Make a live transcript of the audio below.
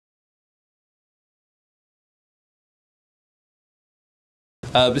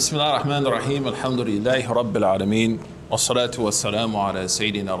بسم الله الرحمن الرحيم الحمد لله رب العالمين والصلاة والسلام على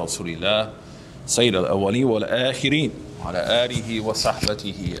سيدنا رسول الله سيد الأولين والآخرين وعلى آله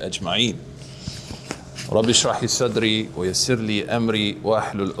وصحبته أجمعين رب اشرح لي صدري ويسر لي أمري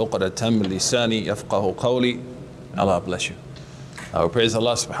واحلل عقدة من لساني يفقه قولي. Allah bless you. We praise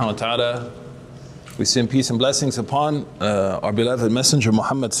Allah subhanahu wa ta'ala. We send peace and blessings upon our beloved Messenger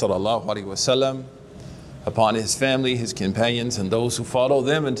Muhammad sallallahu alaihi wasallam, upon his family, his companions, and those who follow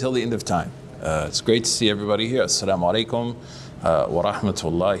them until the end of time. It's great to see everybody here. Assalamu alaikum wa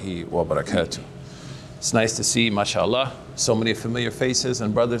rahmatullahi wa barakatuh. It's nice to see, mashallah, so many familiar faces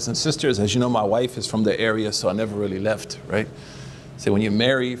and brothers and sisters. As you know, my wife is from the area, so I never really left, right? So when you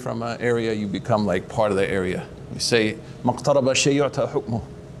marry from an area, you become like part of the area. You say, مَقْتَرَبَ الشَّيْءُ يُعْطَى حُكْمُهُ.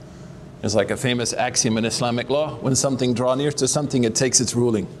 It's like a famous axiom in Islamic law. When something draws near to something, it takes its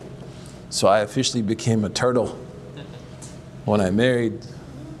ruling. So I officially became a turtle when I married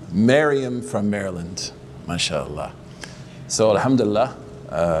Miriam from Maryland, mashallah. So alhamdulillah,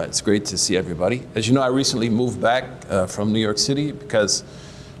 it's great to see everybody. As you know, I recently moved back from New York City because,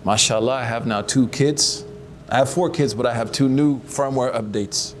 mashallah, I have now 2 kids. I have 4 kids, but I have 2 new firmware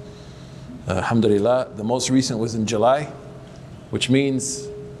updates. Alhamdulillah, the most recent was in July, which means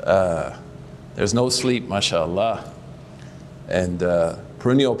there's no sleep, mashallah, and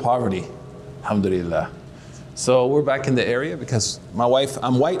perennial poverty, alhamdulillah. So we're back in the area because my wife,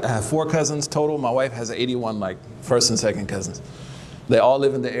 I'm white, I have 4 cousins total. My wife has 81 like first and second cousins. They all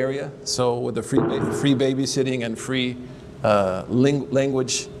live in the area, so with the free babysitting and free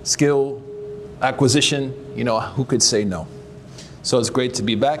language skill acquisition, you know, who could say no? So it's great to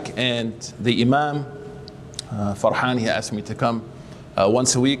be back, and the Imam, Farhan, he asked me to come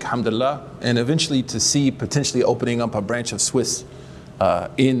once a week, alhamdulillah, and eventually to see potentially opening up a branch of Swiss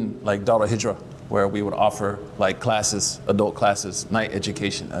in like Dar al-Hijrah, where we would offer like classes, adult classes, night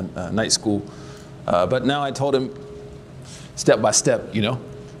education, night school. But now I told him step by step, you know,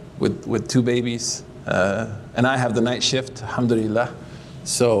 with 2 babies, and I have the night shift, alhamdulillah.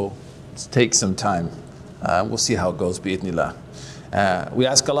 So it takes some time. We'll see how it goes, bi'idhnillah. We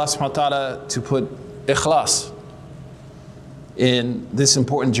ask Allah subhanahu wa ta'ala to put ikhlas in this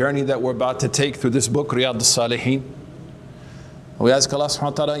important journey that we're about to take through this book, Riyadh al-Salihin. We ask Allah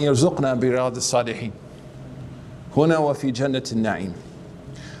subhanahu wa ta'ala, يرزقنا برياض الصالحين هنا وفي جنة النعيم.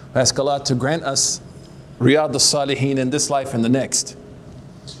 We ask Allah to grant us Riyadh al-Salihin in this life and the next.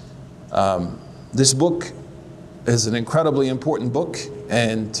 This book is an incredibly important book,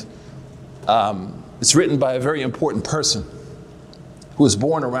 and it's written by a very important person who was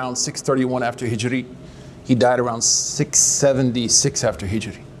born around 631 after Hijri. He died around 676 after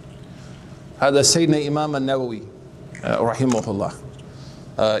Hijri. هذا سيدنا Imam al-Nawawwi رحمه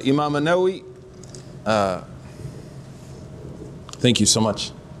الله. Imam al-Nawawwi, thank you so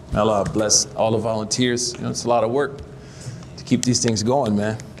much. May Allah bless all the volunteers. You know, it's a lot of work to keep these things going,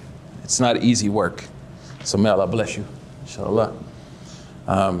 man. It's not easy work. So may Allah bless you, inshallah.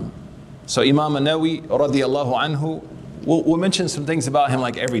 So Imam al-Nawawwi radiyallahu anhu, we'll mention some things about him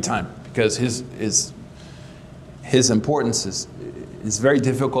like every time, because his importance is very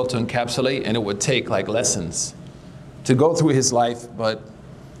difficult to encapsulate, and it would take like lessons to go through his life. But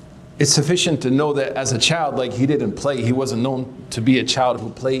it's sufficient to know that as a child, like, he didn't play. He wasn't known to be a child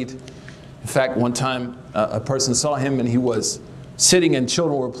who played. In fact, one time a person saw him and he was sitting and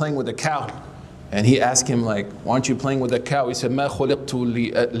children were playing with a cow. And he asked him, like, why aren't you playing with a cow? He said, ما خلقت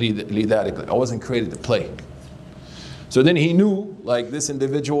لذلك. Like, I wasn't created to play. So then he knew, like, this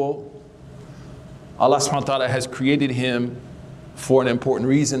individual, Allah subhanahu wa ta'ala has created him for an important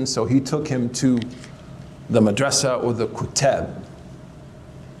reason. So he took him to the madrasa or the kutab.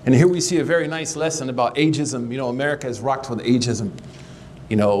 And here we see a very nice lesson about ageism. You know, America is rocked with ageism.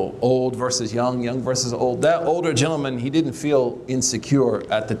 You know, old versus young, young versus old. That older gentleman, he didn't feel insecure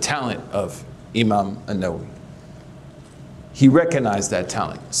at the talent of Imam al-Nawawwi. He recognized that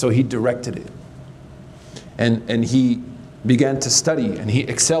talent, so he directed it. And he began to study, and he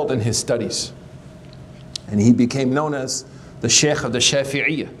excelled in his studies. And he became known as the Sheikh of the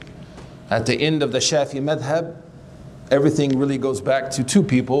Shafi'iyah. At the end of the Shafi madhab, everything really goes back to 2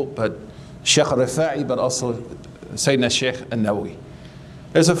 people, but Sheikh al-Rifa'i, but also Sayyidina Sheikh al-Nawawwi.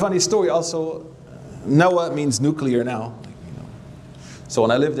 There's a funny story also. Nawa means nuclear now. So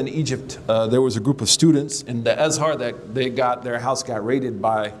when I lived in Egypt, there was a group of students in the Azhar that their house got raided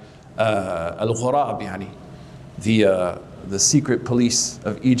by al-Ghurab, yani, the secret police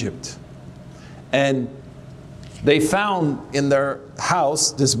of Egypt. And they found in their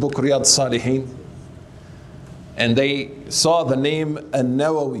house this book, Riyadh al-Salihin, and they saw the name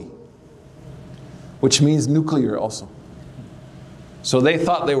al-Nawawwi, which means nuclear also. So they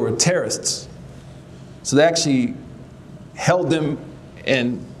thought they were terrorists. So they actually held them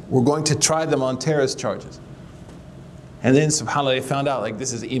and were going to try them on terrorist charges. And then subhanAllah, they found out, like,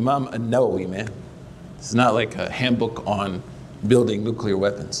 this is Imam al-Nawawwi, man. It's not like a handbook on building nuclear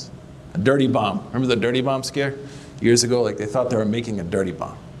weapons. A dirty bomb. Remember the dirty bomb scare? Years ago, like they thought they were making a dirty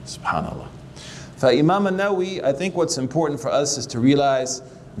bomb. SubhanAllah. For Imam al-Nawawwi, I think what's important for us is to realize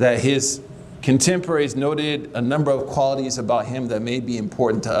that his contemporaries noted a number of qualities about him that may be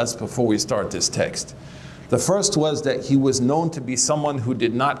important to us before we start this text. The first was that he was known to be someone who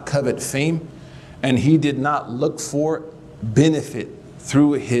did not covet fame, and he did not look for benefit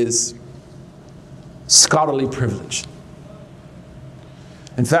through his scholarly privilege.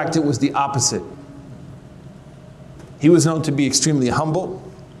 In fact, it was the opposite. He was known to be extremely humble,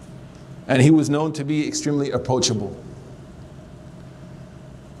 and he was known to be extremely approachable.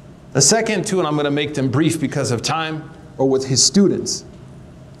 The second two, and I'm going to make them brief because of time, are with his students.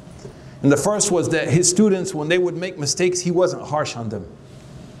 And the first was that his students, when they would make mistakes, he wasn't harsh on them.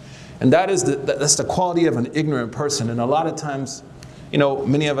 And that's the quality of an ignorant person. And a lot of times, you know,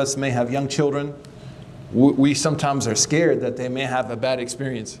 many of us may have young children. We sometimes are scared that they may have a bad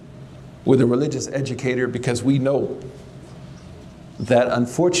experience with a religious educator because we know that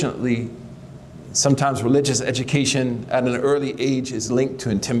unfortunately, sometimes religious education at an early age is linked to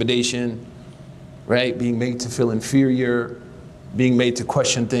intimidation, right? Being made to feel inferior, being made to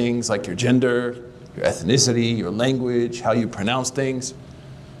question things like your gender, your ethnicity, your language, how you pronounce things.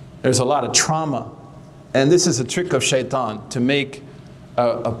 There's a lot of trauma. And this is a trick of shaitan to make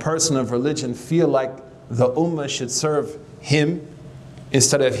a person of religion feel like the ummah should serve him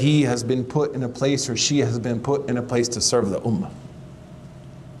instead of he has been put in a place or she has been put in a place to serve the ummah.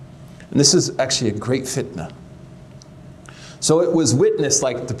 And this is actually a great fitna. So it was witnessed,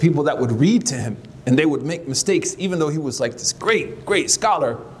 like the people that would read to him and they would make mistakes, even though he was like this great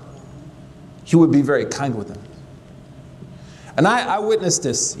scholar, he would be very kind with them. And I witnessed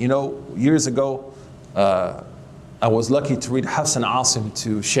this, you know, years ago. I was lucky to read Hassan Asim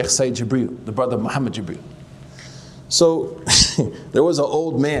to Sheikh Sayyid Jibreel, the brother of Muhammad Jibreel. So there was an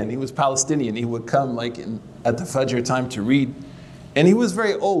old man, he was Palestinian. He would come like at the Fajr time to read. And he was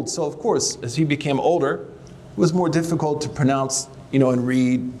very old, so of course, as he became older, it was more difficult to pronounce, you know, and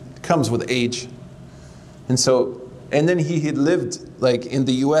read. It comes with age. And then he had lived like in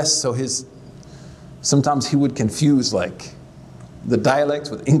the US, so sometimes he would confuse like the dialects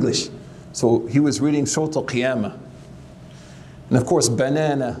with English. So he was reading Surat al-Qiyamah. And of course,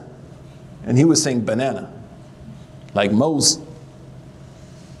 banana. And he was saying banana, like Moses.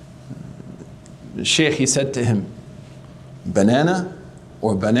 The Sheikh, he said to him, banana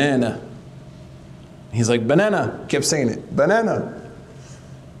or banana? He's like, banana. Kept saying it, banana.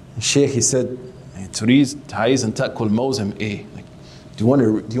 The Sheikh, he said, تريد عايز أن تأكل موزم إيه? Like, do you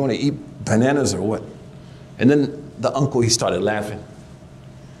want to eat bananas or what? And then the uncle, he started laughing.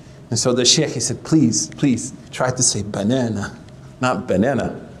 And so the Sheikh, he said, please, try to say banana, not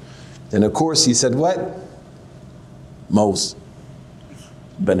banana. Then of course he said, what? Mose,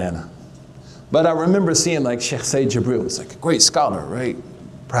 banana. But I remember seeing like Sheikh Sayyid Jibreel, it's like a great scholar, right?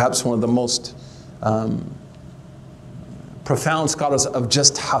 Perhaps one of the most profound scholars of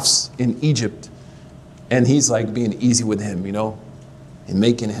just Hafs in Egypt. And he's like being easy with him, you know, and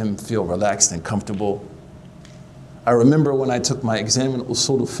making him feel relaxed and comfortable. I remember when I took my exam in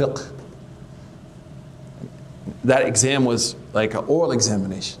Usul al-Fiqh, that exam was like an oral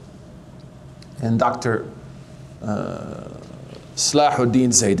examination. And Dr.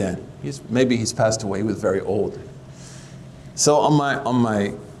 Salahuddin Zaidan, maybe he's passed away, he was very old. So on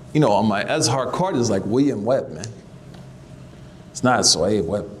my Azhar card is like William Webb, man. It's not Suhaib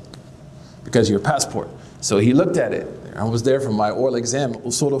Webb, because of your passport. So he looked at it. I was there for my oral exam,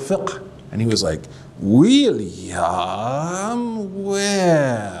 Usul al-Fiqh, and he was like, William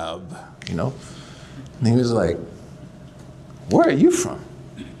Webb, you know? And he was like, where are you from?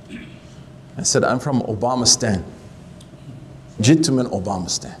 I said, I'm from Obamistan. جئت من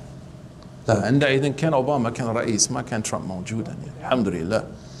Obamistan. لا عندئذ كان أوباما كان رئيس ما كان ترامب موجودا الحمد لله.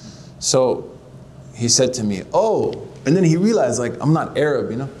 So he said to me, oh, and then he realized like I'm not Arab,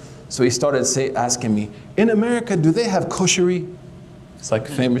 you know? So he started asking me, in America, do they have kosheri? It's like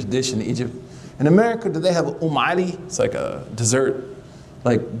a famous dish in Egypt. In America, do they have Ali? It's like a dessert,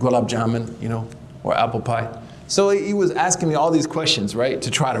 like gulab jamun, you know, or apple pie. So he was asking me all these questions, right,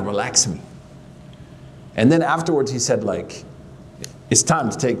 to try to relax me. And then afterwards he said like, it's time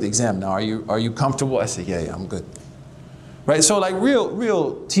to take the exam now. Are you comfortable? I said, yeah, I'm good. Right, so like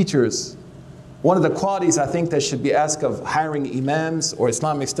real teachers, one of the qualities I think that should be asked of hiring imams or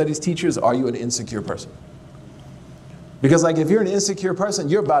Islamic studies teachers, are you an insecure person? Because like if you're an insecure person,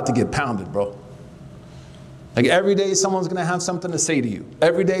 you're about to get pounded, bro. Like every day someone's going to have something to say to you.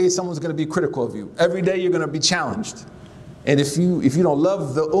 Every day someone's going to be critical of you. Every day you're going to be challenged. And if you don't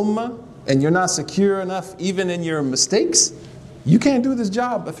love the ummah and you're not secure enough even in your mistakes, you can't do this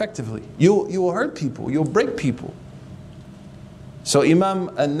job effectively. You will hurt people. You'll break people. So Imam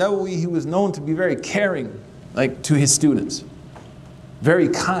al-Nawawwi, he was known to be very caring, like to his students. Very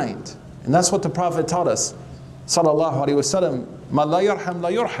kind. And that's what the Prophet taught us. Sallallahu alaihi wasallam. Ma la yarham la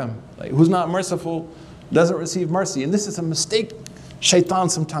yurham. Like, who's not merciful doesn't receive mercy. And this is a mistake. Shaitan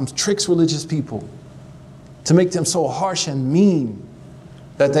sometimes tricks religious people to make them so harsh and mean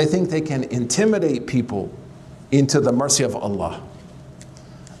that they think they can intimidate people into the mercy of Allah.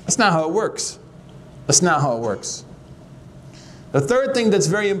 That's not how it works. That's not how it works. The third thing that's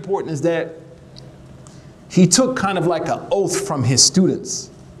very important is that he took kind of like an oath from his students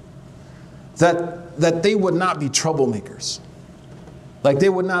that they would not be troublemakers. Like they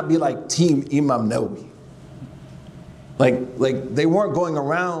would not be like Team Imam Nawawi. Like they weren't going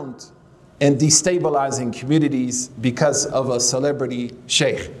around and destabilizing communities because of a celebrity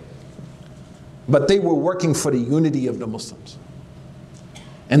sheikh. But they were working for the unity of the Muslims.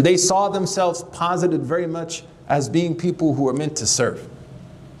 And they saw themselves posited very much as being people who are meant to serve.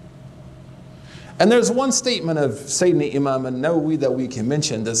 And there's one statement of Sayyidina Imam al-Nawawwi that we can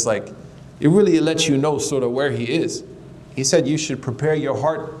mention that's like, it really lets you know sort of where he is. He said you should prepare your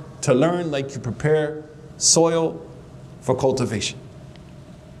heart to learn like you prepare soil for cultivation.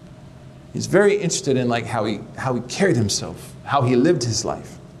 He's very interested in like how he carried himself, how he lived his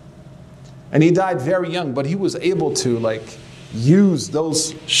life. And he died very young, but he was able to like use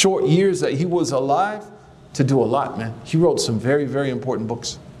those short years that he was alive to do a lot, man. He wrote some very, very important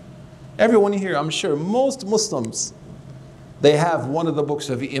books. Everyone here, I'm sure most Muslims, they have one of the books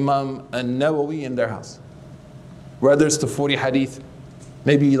of Imam al-Nawawwi in their house. Whether it's the 40 hadith,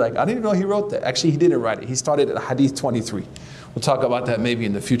 maybe like, I didn't even know he wrote that. Actually, he didn't write it. He started at hadith 23. We'll talk about that maybe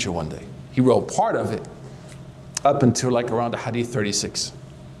in the future one day. He wrote part of it up until like around the hadith 36.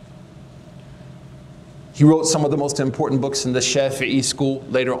 He wrote some of the most important books in the Shafi'i school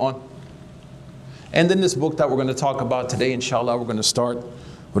later on. And then this book that we're going to talk about today, inshallah, we're going to start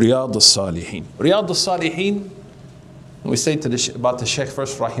Riyadh al-Salihin. Riyadh al-Salihin, we say about the Shaykh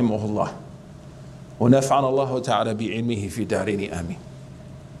first, Rahimahullah. وَنَفْعَنَ اللَّهُ تَعَالَى بِعِلْمِهِ فِي دَارِينِ آمين.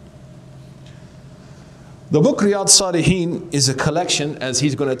 The book Riyadh al-Salihin is a collection, as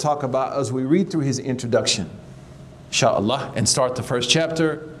he's going to talk about as we read through his introduction, inshallah, and start the first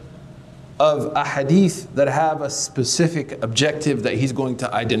chapter, of a hadith that have a specific objective that he's going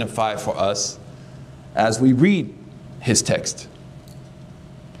to identify for us as we read his text.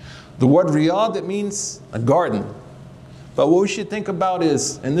 The word Riyadh, it means a garden. But what we should think about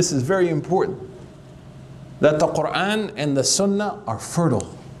is, and this is very important, that the Quran and the Sunnah are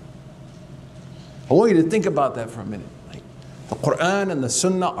fertile. I want you to think about that for a minute. Like, the Quran and the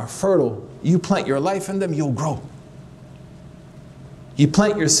Sunnah are fertile. You plant your life in them, you'll grow. You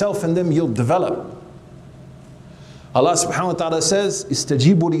plant yourself in them, you'll develop. Allah subhanahu wa ta'ala says,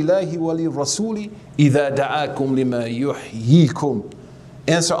 "Istajibu lillahi wa lirrasuli idha da'akum lima yuhyikum."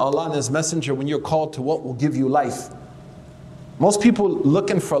 Answer Allah and His Messenger when you're called to what will give you life. Most people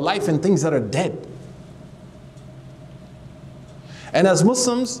looking for life in things that are dead. And as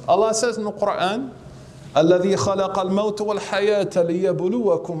Muslims, Allah says in the Quran, الَّذِي خَلَقَ الْمَوْتَ وَالْحَيَاةَ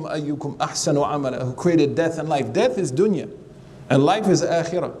لِيَبْلُوَكُمْ أَيُّكُمْ أَحْسَنُ عَمَلًا. Who created death and life. Death is dunya, and life is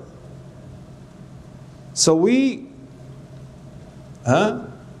akhirah. So we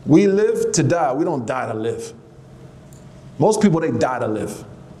live to die. We don't die to live. Most people, they die to live.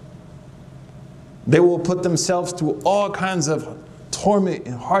 They will put themselves through all kinds of torment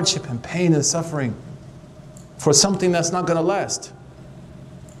and hardship and pain and suffering for something that's not going to last.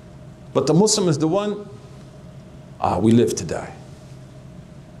 But the Muslim is the one, we live to die.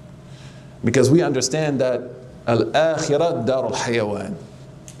 Because we understand that al-akhirah dar al-hayawan.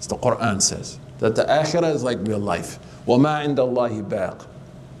 As the Quran says, that the akhirah is like real life. وَمَا عِنْدَ اللَّهِ بَاقٍ.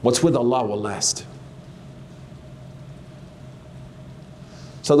 What's with Allah will last.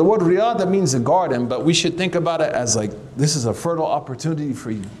 So the word Riyadh, that means a garden, but we should think about it as like, this is a fertile opportunity for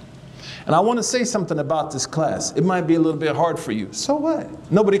you. And I want to say something about this class. It might be a little bit hard for you. So what?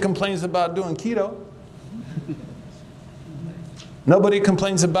 Nobody complains about doing keto. Nobody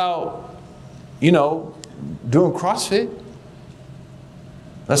complains about, doing CrossFit.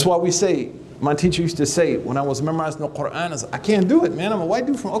 That's why we say, my teacher used to say, when I was memorizing the Quran, I was like, I can't do it, man. I'm a white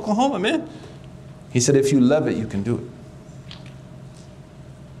dude from Oklahoma, man. He said, if you love it, you can do it.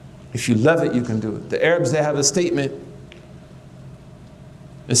 If you love it, you can do it. The Arabs, they have a statement.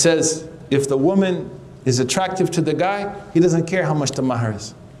 It says, if the woman is attractive to the guy, he doesn't care how much the mahar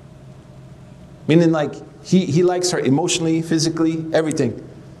is. Meaning like, he likes her emotionally, physically, everything.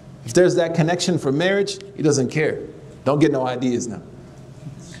 If there's that connection for marriage, he doesn't care. Don't get no ideas now.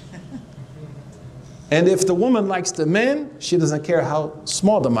 And if the woman likes the man, she doesn't care how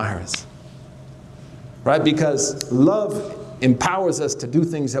small the mahar is. Right? Because love empowers us to do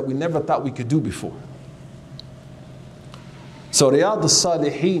things that we never thought we could do before. So Riyadh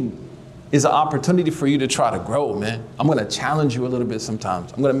al-Salihin is an opportunity for you to try to grow, man. I'm going to challenge you a little bit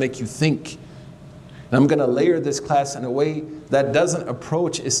sometimes. I'm going to make you think. And I'm going to layer this class in a way that doesn't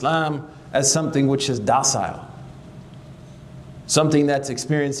approach Islam as something which is docile. Something that's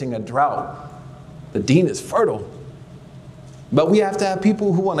experiencing a drought. The deen is fertile. But we have to have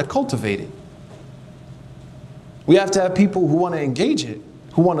people who want to cultivate it. We have to have people who want to engage it,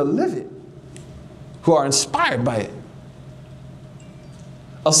 who want to live it, who are inspired by it.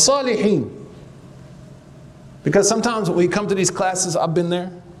 Al-Salihin. Because sometimes when we come to these classes, I've been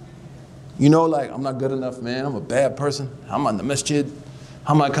there. You know, like, I'm not good enough, man. I'm a bad person. I'm on the masjid.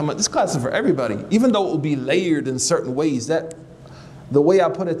 How am I coming? This class is for everybody. Even though it will be layered in certain ways, that the way I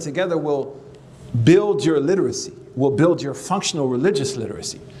put it together will build your literacy, will build your functional religious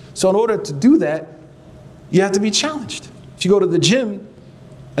literacy. So in order to do that, you have to be challenged. If you go to the gym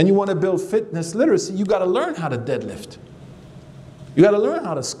and you want to build fitness literacy, you got to learn how to deadlift. You got to learn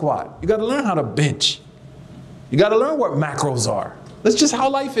how to squat. You got to learn how to bench. You got to learn what macros are. That's just how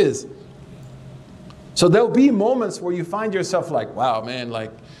life is. So there'll be moments where you find yourself like, wow, man,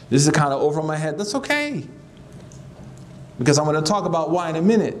 like, this is kind of over my head. That's okay. Because I'm going to talk about why in a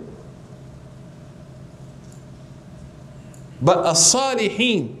minute. But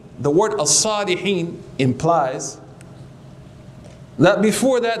al-Salihin, the word al-Salihin implies that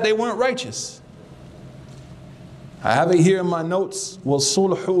before that they weren't righteous. I have it here in my notes.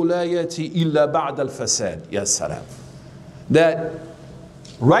 وَالصُّلْحُ لَا يَأْتِي إِلَّا بَعْدَ الْفَسَادِ يَا سَلَامْ. That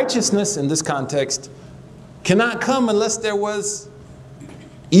righteousness in this context cannot come unless there was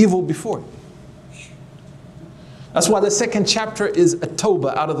evil before it. That's why the second chapter is a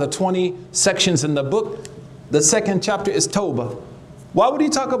Tawbah. Out of the 20 sections in the book, the second chapter is Tawbah. Why would he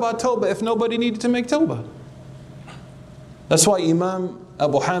talk about Tawbah if nobody needed to make Tawbah? That's why Imam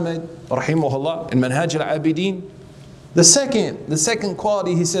Abu Hamid, Rahimahullah, in Manhaj al-Abidin, the second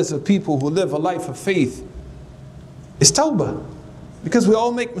quality he says of people who live a life of faith is Tawbah. Because we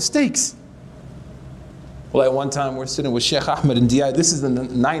all make mistakes. Well, at one time we're sitting with Sheikh Ahmed and DI. This is in the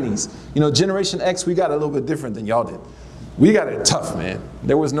 90s. You know, Generation X, we got a little bit different than y'all did. We got it tough, man.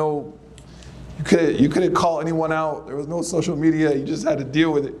 There was no, you couldn't call anyone out. There was no social media. You just had to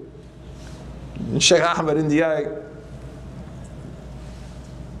deal with it. And Sheikh Ahmed and DI,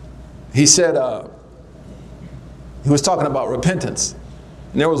 he said, he was talking about repentance.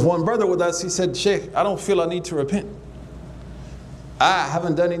 And there was one brother with us, he said, Sheikh, I don't feel I need to repent. I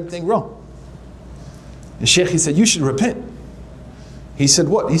haven't done anything wrong. And Sheikh, he said, you should repent. He said,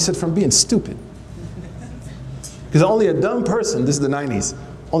 what? He said, from being stupid. Because only a dumb person, this is the 90s,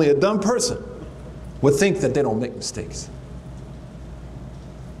 only a dumb person would think that they don't make mistakes.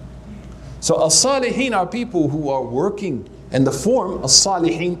 So al-Salihin are people who are working, and the form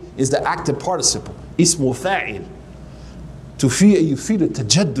al-Salihin is the active participle. Ismu fa'il. يفيد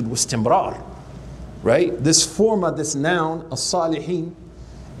التجدد واستمرار. Right? This form of this noun, al-Salihin,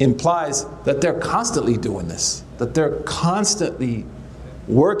 implies that they're constantly doing this, that they're constantly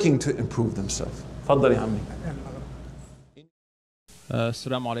working to improve themselves. Faddali Hamdi.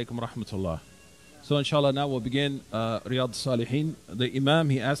 Assalamu alaikum rahmatullah. So inshallah now we'll begin Riyadh al-Salihin. The Imam,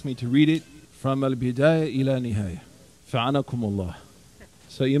 he asked me to read it from al-Bidayah ila nihaya. Fa'anakumullah.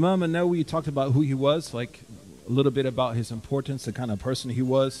 So Imam al-Nawawwi talked about who he was, like a little bit about his importance, the kind of person he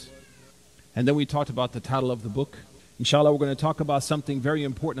was. And then we talked about the title of the book. Inshallah, we're going to talk about something very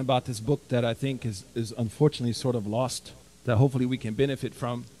important about this book that I think is unfortunately sort of lost, that hopefully we can benefit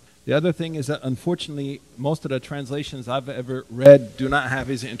from. The other thing is that unfortunately, most of the translations I've ever read do not have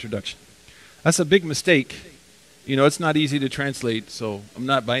his introduction. That's a big mistake. You know, it's not easy to translate, so I'm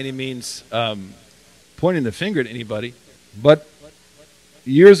not by any means pointing the finger at anybody. But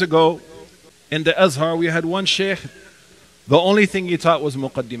years ago, in the Azhar, we had one sheikh, the only thing he taught was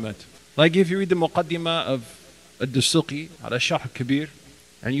muqaddimat. Like if you read the muqaddimah of al-Dusuqi, al-Sharh Kabir,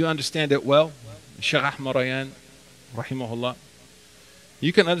 and you understand it well, Shaykh Ahmad Rayan, rahimahullah,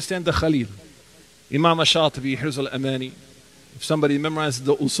 you can understand the Khalil. Imam al-Shatibi, Hirz al-Amani, if somebody memorizes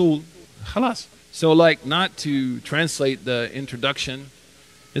the usul, khalas. So like not to translate the introduction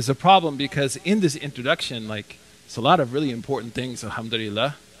is a problem, because in this introduction, like, it's a lot of really important things,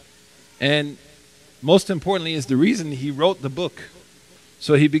 alhamdulillah. And most importantly is the reason he wrote the book.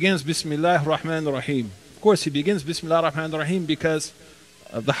 So he begins Bismillah ar-Rahman ar-Rahim. Of course, he begins Bismillah ar-Rahman ar-Rahim because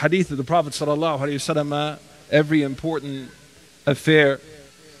of the hadith of the Prophet sallallahu alaihi wasallam. Every important affair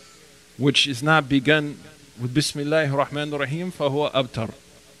which is not begun with Bismillah ar-Rahman ar-Rahim, fahuwa abtar.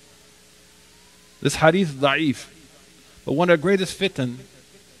 This hadith is da'if. But one of the greatest fitan,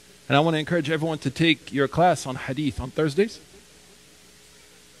 and I want to encourage everyone to take your class on hadith on Thursdays.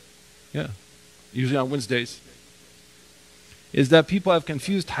 Yeah, usually on Wednesdays. Is that people have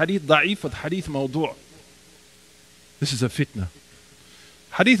confused hadith da'if with hadith mawdu'. This is a fitna.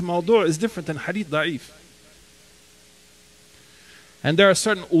 Hadith mawdu' is different than hadith da'if. And there are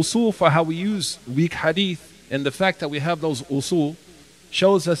certain usul for how we use weak hadith, and the fact that we have those usul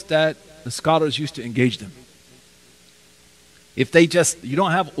shows us that the scholars used to engage them. If they just, you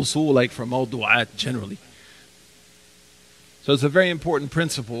don't have usul like for mawdu'at generally. So it's a very important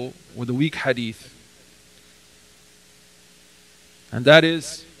principle with the weak hadith. And that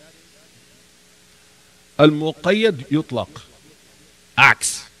is al-Muqayyad yutlaq.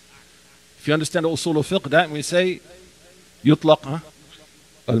 Aks. If you understand the usul of fiqh, that we say yutlaq,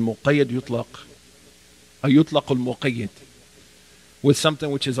 al-Muqayyad yutlaq. Yutlaq al-Muqayyad. With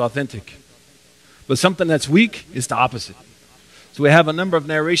something which is authentic. But something that's weak is the opposite. So we have a number of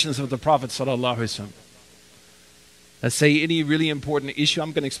narrations of the Prophet sallallahu alaihi wasallam that say any really important issue,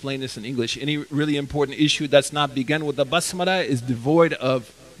 I'm going to explain this in English, any really important issue that's not begun with the basmala is devoid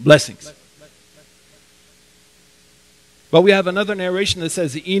of blessings. But we have another narration that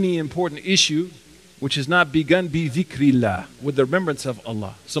says any important issue which is not begun bi dhikrillah, with the remembrance of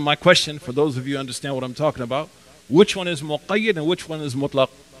Allah. So my question, for those of you who understand what I'm talking about, which one is muqayyad and which one is mutlaq?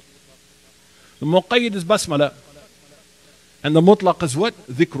 The muqayyad is basmala. And the mutlaq is what?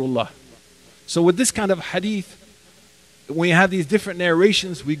 Dhikrullah. So with this kind of hadith, when we have these different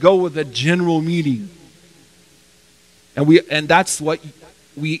narrations, we go with a general meaning. And that's what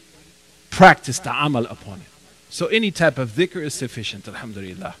we practice the amal upon it. So any type of dhikr is sufficient,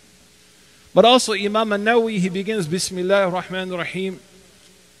 alhamdulillah. But also Imam al-Nawawwi, he begins Bismillah ar-Rahman ar-Rahim,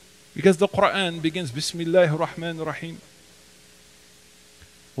 because the Quran begins Bismillah ar-Rahman ar-Rahim.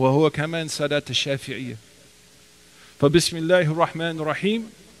 وهو كمان سادات الشافعية. فبسم الله الرحمن الرحيم,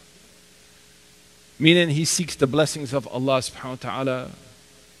 meaning he seeks the blessings of Allah subhanahu wa ta'ala,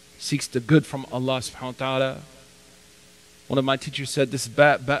 seeks the good from Allah subhanahu wa ta'ala. One of my teachers said this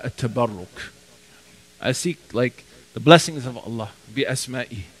ba'a tabarruk. I seek like the blessings of Allah, bi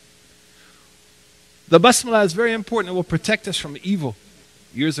asma'i. The basmala is very important. It will protect us from evil.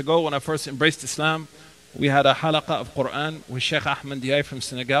 Years ago when I first embraced Islam, we had a halaqah of Quran with Sheikh Ahmed Diay from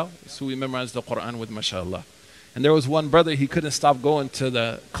Senegal. So we memorized the Quran with mashallah. And there was one brother, he couldn't stop going to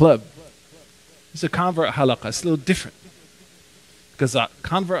the club. It's a convert halaqah. It's a little different. Because a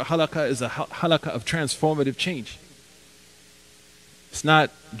convert halaqah is a halaqah of transformative change. It's not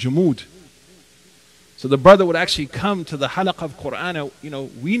jumud. So the brother would actually come to the halaqah of Quran. You know,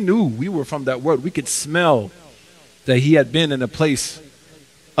 we knew we were from that world. We could smell that he had been in a place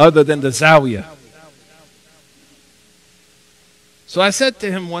other than the zawiyah. So I said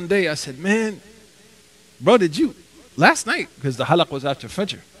to him one day, I said, man, bro, did you, last night, because the halaq was after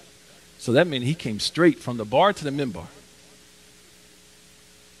Fajr. So that meant he came straight from the bar to the minbar.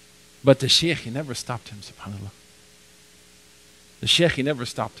 But the sheikh, he never stopped him, subhanAllah. The sheikh, he never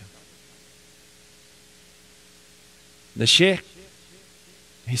stopped him. The sheikh,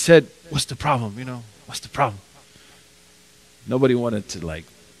 he said, what's the problem, you know, what's the problem? Nobody wanted to like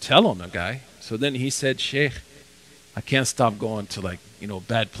tell on the guy. So then he said, Sheikh, I can't stop going to like, you know,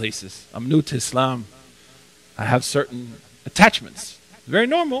 bad places. I'm new to Islam. I have certain attachments. Very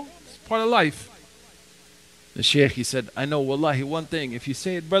normal. It's part of life. The sheikh, he said, I know, wallahi, one thing. If you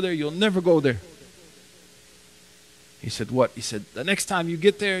say it, brother, you'll never go there. He said, what? He said, the next time you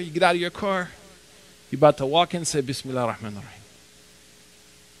get there, you get out of your car, you're about to walk in, say, Bismillah ar-Rahman ar-Rahim.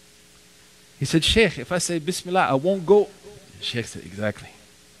 He said, Sheikh, if I say Bismillah, I won't go. The sheikh said, exactly.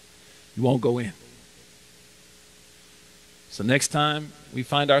 You won't go in. So next time we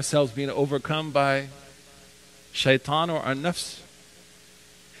find ourselves being overcome by shaitan or our nafs,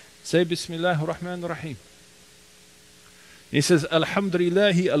 say Bismillah ar-Rahman ar-Rahim. He says,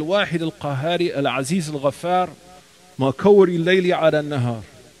 Alhamdulillahi al-Wahid al-Qahari al-Aziz al-Ghaffar ma kawri al-layli ala al-nahar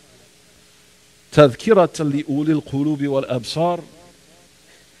tadhkiratan li uli al-qulubi wal-absar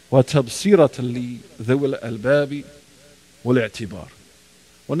wa tabsiratan li dhawi al-albabi wal-i'tibar.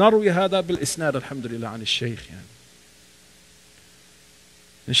 ونروي هذا بالإسناد الحمد لله عن الشيخ يعني.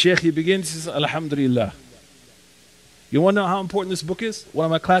 The Sheikh, he begins, he says, Alhamdulillah. You want to know how important this book is? One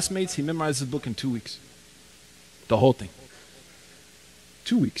of my classmates, he memorized this book in 2 weeks. The whole thing.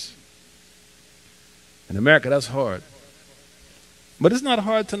 2 weeks. In America, that's hard. But it's not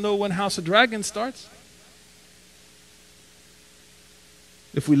hard to know when House of Dragons starts.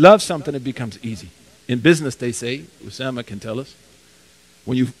 If we love something, it becomes easy. In business, they say, Usama can tell us,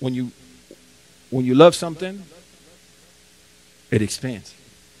 when you love something, it expands.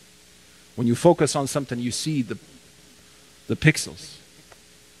 When you focus on something, you see the pixels.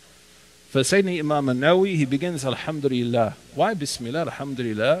 For Sayyidina Imam al-Nawawwi, he begins Alhamdulillah. Why Bismillah,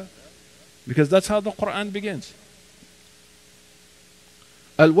 Alhamdulillah? Because that's how the Quran begins.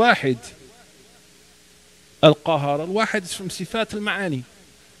 Al-Wahid, Al-Qahar. Al-Wahid is from Sifat al-Ma'ani.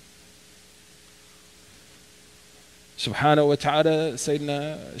 Subhanahu wa ta'ala,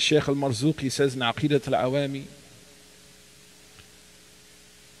 Sayyidina Shaykh al-Marzuqi says in Aqidat al-Awami,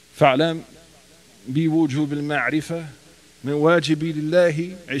 فَعْلَمْ بِوُجُوبِ الْمَعْرِفَةِ من واجب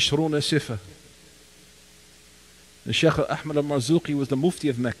لله 20 صفة. The Shaykh Ahmad al-Marzuqi was the Mufti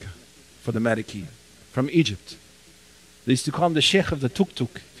of Mecca for the Malikiya from Egypt. They used to call him the Shaykh of the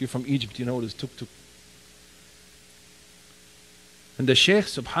Tuk-Tuk. If you're from Egypt, you know what is Tuk-Tuk. And the Shaykh,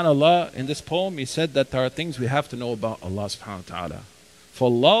 subhanAllah, in this poem, he said that there are things we have to know about Allah subhanahu wa ta'ala.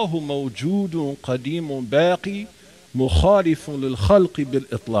 فَاللَّهُ مَوْجُودٌ قَدِيمٌ بَاقِي مُخَالِفٌ لِلْخَلْقِ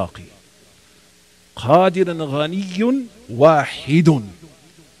بِالْإِطْلَاقِ قادر غني واحد.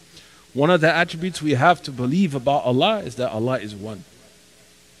 One of the attributes we have to believe about Allah is that Allah is one.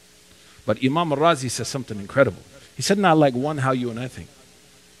 But Imam al-Razi says something incredible. He said, not like one how you and I think.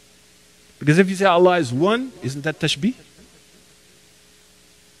 Because if you say Allah is one, isn't that tashbih?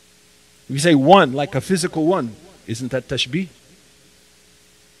 If you say one, like a physical one, isn't that tashbih?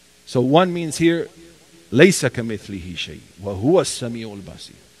 So one means here, لَيْسَ كَمِثْلِهِ شَيْءٍ وَهُوَ السَّمِيعُ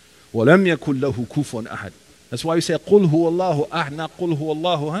الْبَصِيرُ وَلَمْ يَكُنْ لَهُ كُفُوًا أَحَدٌ. That's why we say قُلْ هُوَ اللَّهُ أَحَدٌ, not قُلْ هُوَ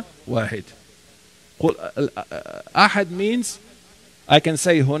اللَّهُ واحد. أحد means, I can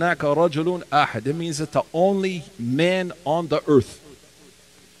say هناك رجل أحد. It means that the only man on the earth.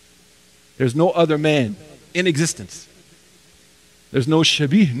 There's no other man in existence. There's no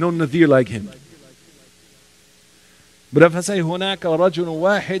shabih, no nadir like him. But if I say هناك رجل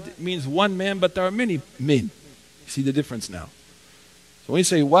واحد, it means one man, but there are many men. You see the difference now. So when you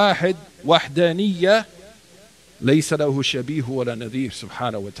say واحد, وحدانية, ليس له شبيه ولا نذير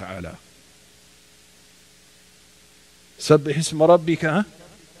سبحانه وتعالى. سبح اسم ربك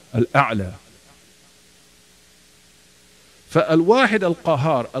الأعلى. فالواحد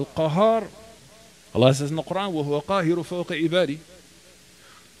القهار. القهار, Allah says in the Quran, وهو قاهر فوق عبادي.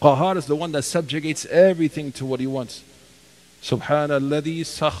 Qahar is the one that subjugates everything to what he wants. سبحان الذي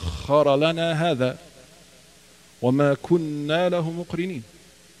سخر لنا هذا وما كنا له مقرنين.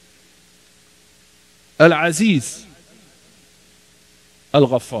 Al-Aziz,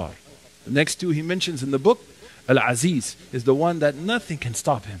 Al-Ghaffar. The next two he mentions in the book, Al-Aziz is the one that nothing can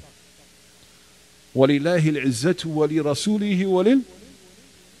stop him. وَلِلَّهِ الْعِزَّةُ وَلِرَسُولِهِ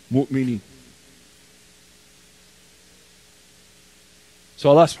وَلِلْمُؤْمِنِينَ. So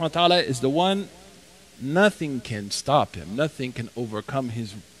Allah subhanahu wa ta'ala is the one, nothing can stop him, nothing can overcome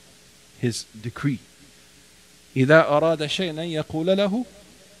his decree. إِذَا أَرَادَ شَيْئًا أَن يَقُولَ لَهُ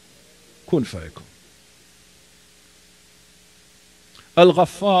كُنْ فَيَكُنْ.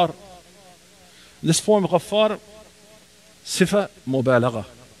 Al-Ghaffar, this form Ghaffar, sifa mubalagha.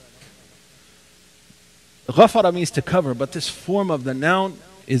 Ghafara means to cover, but this form of the noun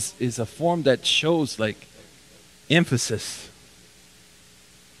is a form that shows like emphasis.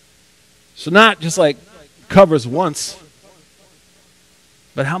 So not just like covers once,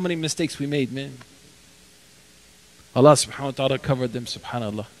 but how many mistakes we made, man. Allah subhanahu wa ta'ala covered them,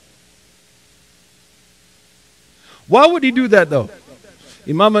 subhanallah. Why would he do that though?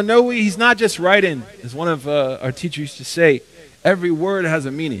 Imam al-Nawawwi, he's not just writing, as one of our teachers used to say, every word has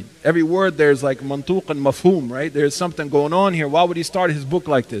a meaning. Every word there's like mantuq and mafhum, right? There's something going on here. Why would he start his book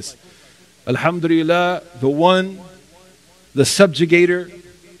like this? Alhamdulillah, the one, the subjugator,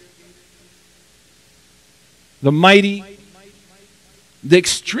 the mighty, the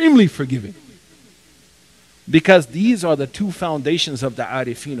extremely forgiving. Because these are the two foundations of the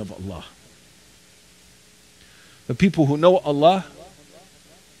arifin of Allah. The people who know Allah,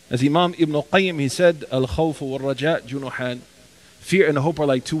 as Imam Ibn al-Qayyim, he said, al-khawf wal-raja' junuhan. Fear and hope are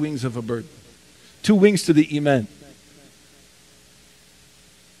like two wings of a bird. Two wings to the iman.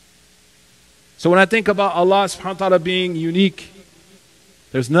 So when I think about Allah subhanahu wa ta'ala being unique,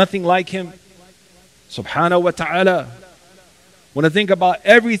 there's nothing like him, subhanahu wa ta'ala. When I think about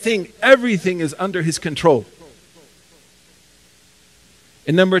everything, everything is under his control.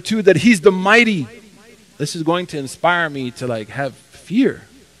 And number two, that he's the mighty. This is going to inspire me to like have fear.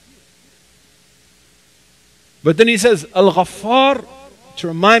 But then he says, Al-Ghaffar, to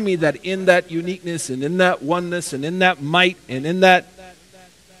remind me that in that uniqueness and in that oneness and in that might and in that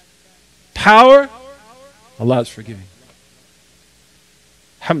power, Allah is forgiving.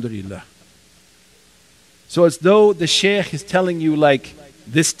 Alhamdulillah. So it's though the Shaykh is telling you like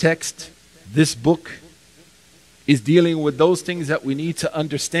this text, this book is dealing with those things that we need to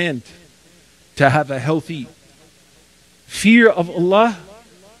understand to have a healthy fear of Allah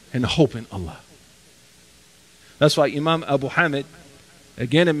and hope in Allah. That's why Imam Abu Hamid,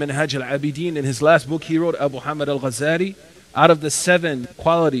 again in Minhaj al-Abidin, in his last book he wrote, Abu Hamid al-Ghazali, out of the 7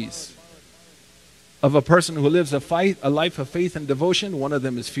 qualities of a person who lives a life of faith and devotion, one of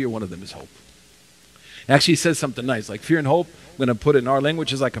them is fear, one of them is hope. He actually says something nice, like fear and hope, I'm going to put it in our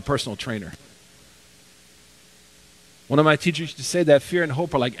language, is like a personal trainer. One of my teachers used to say that fear and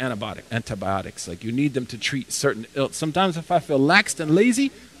hope are like antibiotics. Like you need them to treat certain ills. Sometimes if I feel laxed and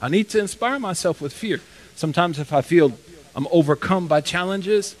lazy, I need to inspire myself with fear. Sometimes if I feel I'm overcome by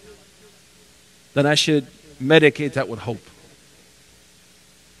challenges, then I should medicate that with hope.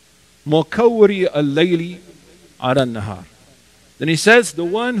 مُكَوِّرِ اللَّيْلِ عَلَى النَّهَارِ. Then he says, the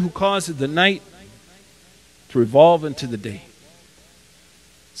one who causes the night to revolve into the day.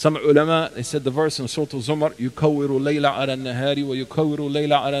 Some ulama, they said the verse in Surah Al-Zumar, يُكَوِّرُ اللَّيْلَ عَلَى النَّهَارِ وَيُكَوِّرُ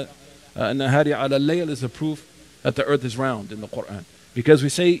اللَّيْلَ عَلَى النَّهَارِ عَلَى اللَّيْلِ is a proof that the earth is round in the Quran. Because we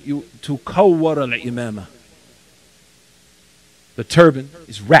say to kawwar al-imama. The turban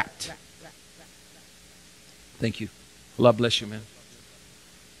is wrapped. Thank you. Allah bless you, man.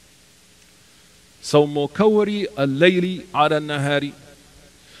 So mukawwari al-layli ala nahari.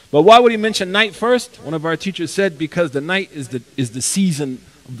 But why would he mention night first? One of our teachers said because the night is the season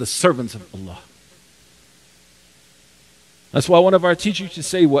of the servants of Allah. That's why one of our teachers used to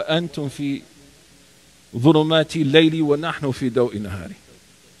say, وَأَنْتُمْ فِي ظُلُمَاتِ اللَّيْلِ وَنَحْنُ فِي دَوْءِ نَهَارِ.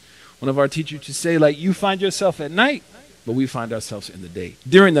 One of our teachers used to say, like, you find yourself at night, but we find ourselves in the day.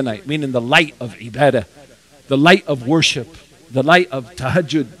 During the night, meaning the light of ibadah, the light of worship, the light of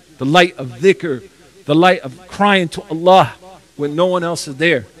tahajjud, the light of dhikr, the light of crying to Allah when no one else is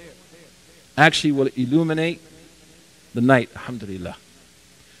there, actually will illuminate the night, alhamdulillah.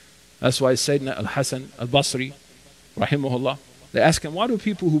 That's why Sayyidina al-Hasan al-Basri, rahimahullah, they ask him, why do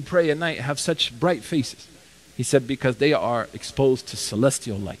people who pray at night have such bright faces? He said, because they are exposed to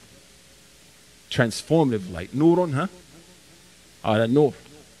celestial light, transformative light. Nurun, huh? Ala nur.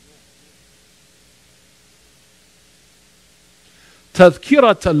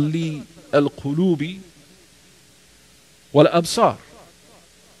 تذكرة للقلوب والأبصار.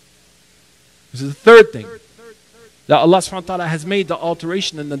 This is the third thing. That Allah subhanahu wa ta'ala has made the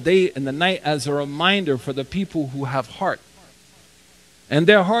alteration in the day and the night as a reminder for the people who have heart. And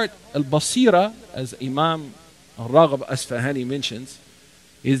their heart, al-basira, as Imam al-Raghab Asfahani mentions,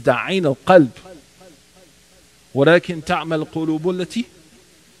 is the ayn al-qalb. ولكن تعمل القلوب التي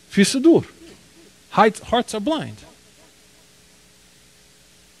في صدور. Hearts are blind.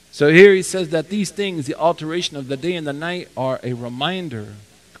 So here he says that these things, the alteration of the day and the night, are a reminder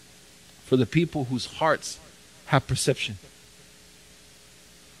for the people whose hearts have perception.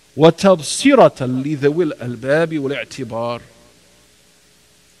 وَتَبْصِرَةً لِذَوِي الْأَلْبَابِ وَالْاعْتِبَارِ.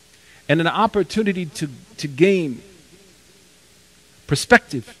 And an opportunity to gain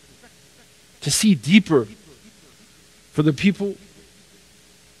perspective, to see deeper for the people.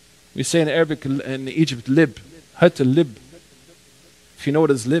 We say in Arabic, in Egypt, lib, hat al-lib. If you know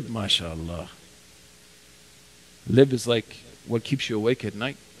what is lib, mashallah. Lib is like what keeps you awake at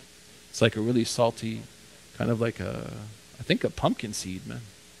night. It's like a really salty, kind of like I think a pumpkin seed, man.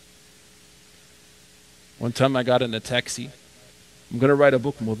 One time I got in a taxi. I'm going to write a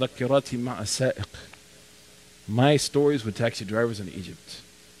book, مُذَكِّرَاتِ مَعَ سَائِقٍ. My stories with taxi drivers in Egypt.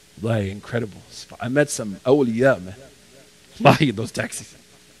 Wallahi, incredible. I met some awliya, man. Wallahi, those taxis.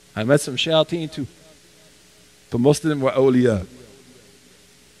 I met some shayateen too. But most of them were awliya.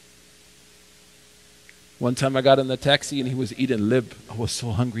 One time I got in the taxi and he was eating lib. I was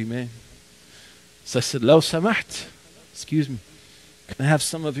so hungry, man. So I said, "Law samaht, excuse me, can I have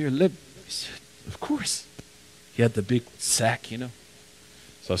some of your lib?" He said, "Of course." He had the big sack, you know.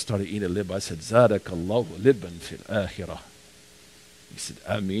 So I started eating lib. I said, "Zadak Allahu libban fil akhirah." He said,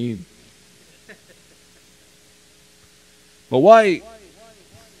 "Ameen." But why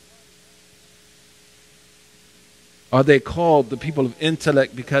are they called the people of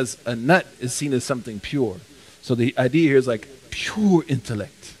intellect? Because a nut is seen as something pure. So the idea here is like pure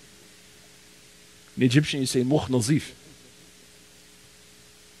intellect. In Egyptian you say mukh nazif.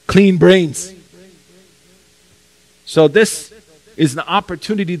 Clean brains. So this is an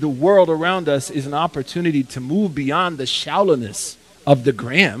opportunity, the world around us is an opportunity to move beyond the shallowness of the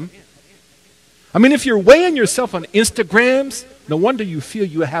gram, I mean, if you're weighing yourself on Instagrams, no wonder you feel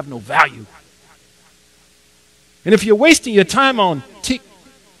you have no value. And if you're wasting your time on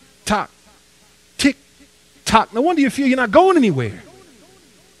tick-tock, tick-tock, no wonder you feel you're not going anywhere.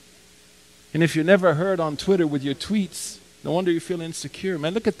 And if you're never heard on Twitter with your tweets, no wonder you feel insecure.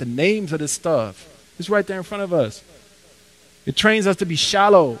 Man, look at the names of this stuff. It's right there in front of us. It trains us to be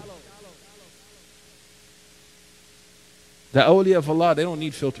shallow. The awliya of Allah, they don't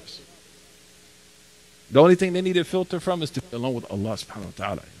need filters. The only thing they need a filter from is to be alone with Allah subhanahu wa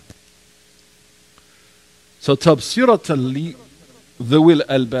ta'ala. So, tabsiratan li dhawil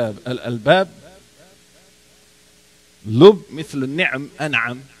albab. Al-albab, lub mithl ni'am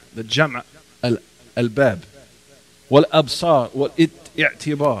an'am, the jama' al-albab. Wal-absar,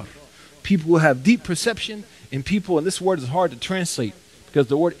 wal-i'tibar. People who have deep perception, and people, and this word is hard to translate, because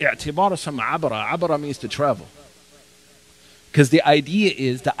the word i'tibar is from abara. Abara means to travel. Because the idea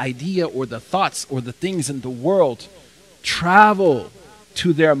is, the idea or the thoughts or the things in the world travel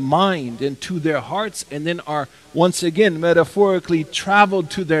to their mind and to their hearts, and then are once again metaphorically traveled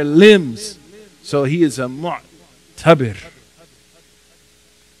to their limbs. So he is a mu'tabir.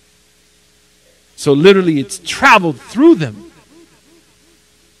 So literally it's traveled through them.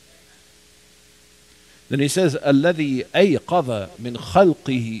 Then he says, الَّذِي أَيْقَظَ مِنْ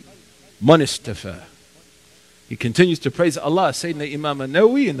خَلْقِهِ مَنْ اسْتَفَى. He continues to praise Allah. Sayyidina Imam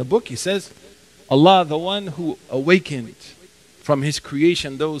al-Nawawwi in the book, he says, Allah, the one who awakened from his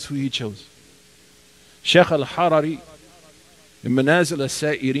creation those who he chose. Shaykh al-Harari in Manazil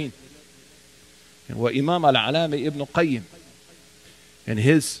al-Sa'irin, and wa Imam al-Alami ibn Qayyim in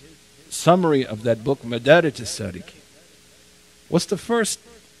his summary of that book, Madarit al-Salikin. What's the first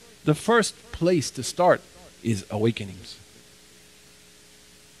place to start is awakenings.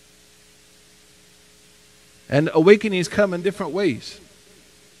 And awakenings come in different ways.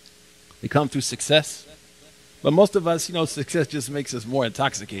 They come through success. But most of us, success just makes us more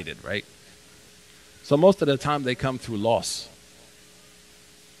intoxicated, right? So most of the time they come through loss.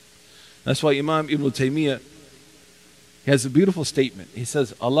 That's why Imam Ibn Taymiyyah has a beautiful statement. He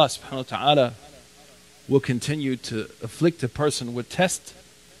says, Allah subhanahu wa ta'ala will continue to afflict a person with test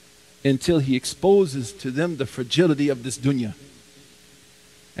until he exposes to them the fragility of this dunya.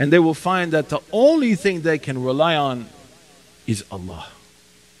 And they will find that the only thing they can rely on is Allah.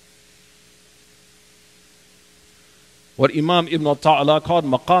 What Imam Ibn Ta'ala called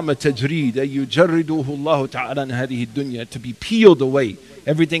maqam tajreed, yujarriduhu Allah ta'ala an hadhihi dunya, to be peeled away.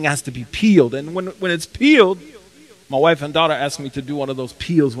 Everything has to be peeled. And when it's peeled, my wife and daughter asked me to do one of those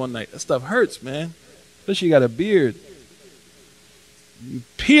peels one night. That stuff hurts, man. Especially you got a beard. You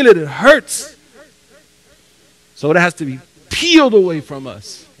peel it, it hurts. So it has to be peeled away from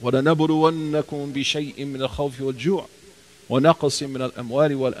us. وَلَنَبْلُوَنَّكُمْ بِشَيْءٍ مِّنَ الْخَوْفِ وَالْجُوعِ وَنَقْصٍ مِّنَ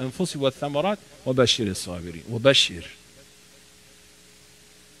الْأَمْوَالِ وَالْأَنفُسِ وَالثَّمَرَاتِ وَبَشِّرِ الصَّابِرِينَ. وَبَشِّرْ.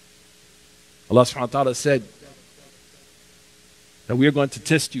 Allah subhanahu wa ta'ala said that we are going to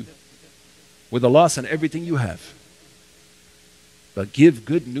test you with a loss in everything you have. But give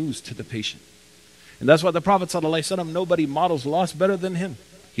good news to the patient. And that's why the Prophet ﷺ, nobody models loss better than him.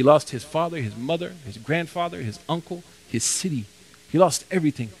 He lost his father, his mother, his grandfather, his uncle, his city. He lost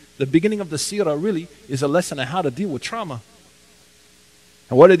everything. The beginning of the seerah really is a lesson on how to deal with trauma.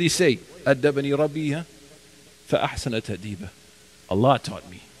 And what did he say? أَدَّبَنِي رَبِّي فَأَحْسَنَ تَأْدِيبًا. Allah taught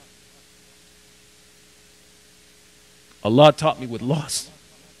me. Allah taught me with loss.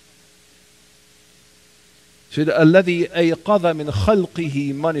 So الَّذِي أَيْقَظَ مِنْ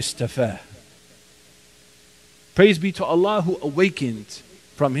خَلْقِهِ مَنْ اسْتَفَاهُ. Praise be to Allah who awakened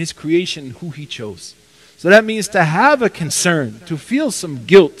from his creation who he chose. So that means to have a concern, to feel some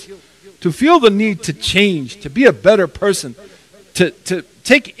guilt, to feel the need to change, to be a better person, to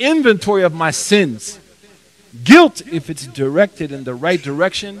take inventory of my sins. Guilt, if it's directed in the right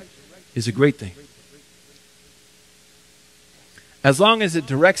direction, is a great thing. As long as it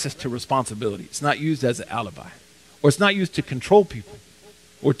directs us to responsibility. It's not used as an alibi. Or it's not used to control people.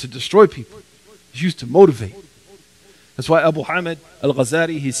 Or to destroy people. It's used to motivate. That's why Abu Hamid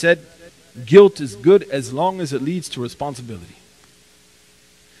al-Ghazali, he said, guilt is good as long as it leads to responsibility.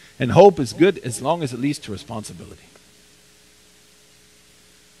 And hope is good as long as it leads to responsibility.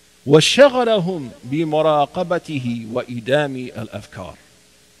 وَشَغَلَهُمْ بِمُرَاقَبَتِهِ وَإِدَامِ الْأَفْكَارِ.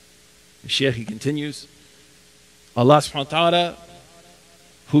 The Shaykh, he continues, Allah subhanahu wa ta'ala,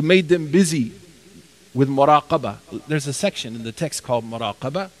 who made them busy with muraqabah. There's a section in the text called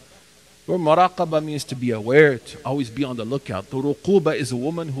muraqabah, where muraqabah means to be aware, to always be on the lookout. The ruquba is a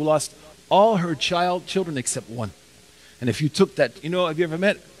woman who lost all her children except one. And if you took that, have you ever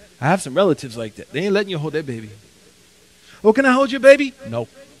met? I have some relatives like that. They ain't letting you hold their baby. Oh, can I hold your baby? No.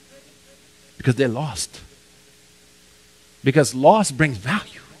 Because they're lost. Because loss brings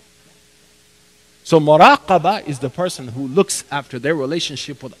value. So muraqabah is the person who looks after their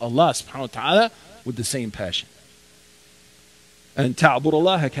relationship with Allah subhanahu wa ta'ala with the same passion. And ta'bud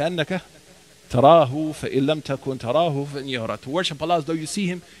Allah ka'annaka tarahu fa illam takun tarahu fa yara. To worship Allah as though you see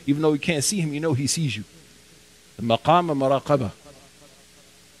Him, even though you can't see Him, you know He sees you. The maqam muraqabah.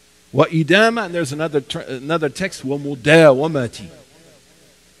 Wa idama, and there's another text, wa mudawamati.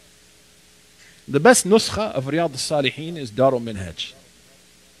 The best nuskha of Riyadh al-Salihin is Darul Minhaj.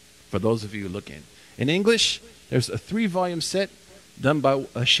 For those of you looking. In English, there's a 3-volume set done by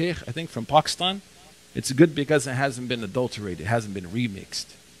a sheikh, I think from Pakistan. It's good because it hasn't been adulterated, it hasn't been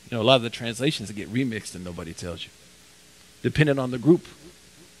remixed. You know, a lot of the translations get remixed and nobody tells you. Depending on the group,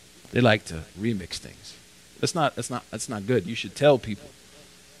 they like to remix things. That's not good. You should tell people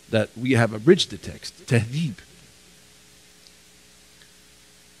that we have abridged the text, tahdib.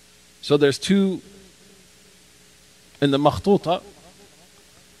 So there's two, in the makhtuta,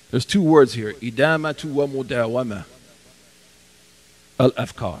 there's 2 words here, idamatu wa mudawama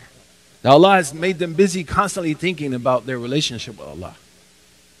al-afkar. Now Allah has made them busy constantly thinking about their relationship with Allah.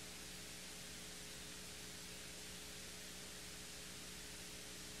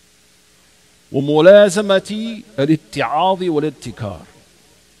 وَمُلَازَمَةِ الْإِتِّعَاظِ وَالْإِتِّكَارِ,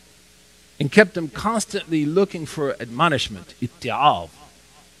 and kept them constantly looking for admonishment, itti'av.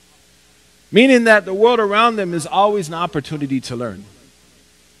 Meaning that the world around them is always an opportunity to learn.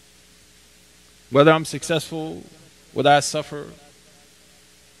 Whether I'm successful, whether I suffer,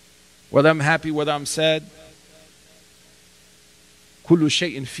 whether I'm happy, whether I'm sad. كل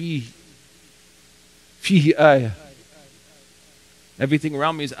شيء فيه آية. Everything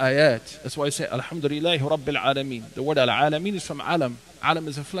around me is ayat. That's why I say Alhamdulillahi Rabbil Alameen. The word al-Alameen is from alam. Alam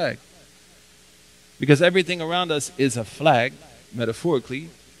is a flag. Because everything around us is a flag, metaphorically,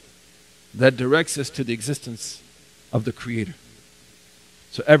 that directs us to the existence of the Creator.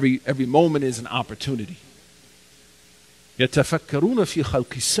 So every moment is an opportunity. يَتَفَكَّرُونَ فِي خَلْقِ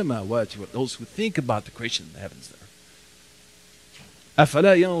السَّمَاوَاتِ, those who think about the creation of the heavens there.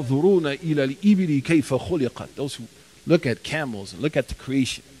 أَفَلَا يَنْظُرُونَ إِلَى الْإِبِلِ كَيْفَ خُلِقَتْ, those who look at camels and look at the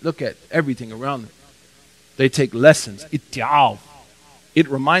creation, look at everything around them. They take lessons, itti'av. It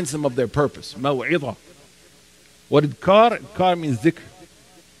reminds them of their purpose, maw'idah. What idkar? Idkar means dhikr.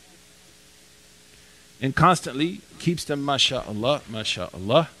 And constantly keeps them,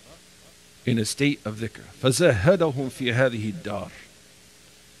 masha'Allah, in a state of dhikr. فَزَهَّدَهُمْ فِي هَذِهِ الدَّارِ,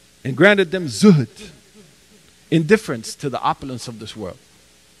 and granted them zuhd, indifference to the opulence of this world.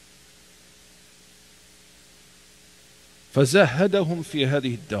 فَزَهَّدَهُمْ فِي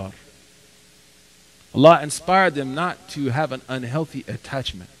هَذِهِ الدَّارِ, Allah inspired them not to have an unhealthy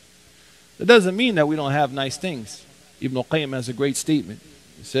attachment. That doesn't mean that we don't have nice things. Ibn Qayyim has a great statement.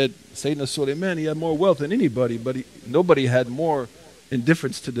 He said, Sayyidina Sulaiman, he had more wealth than anybody, but nobody had more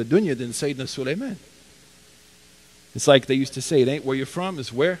indifference to the dunya than Sayyidina Sulaiman. It's like they used to say, it ain't where you're from,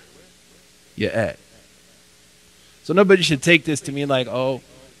 it's where you're at. So nobody should take this to mean like, oh,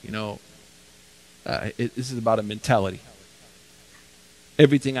 you know, this is about a mentality.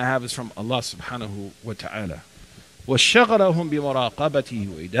 Everything I have is from Allah subhanahu wa ta'ala. وَشَغَلَهُمْ بِمُرَاقَبَتِهِ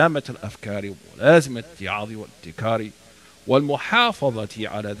وَإِدَامَةِ الْأَفْكَارِ وَلَازِمَ الاتِّعَاظِ وَالْإِتِّكَارِ وَالْمُحَافَظَةِ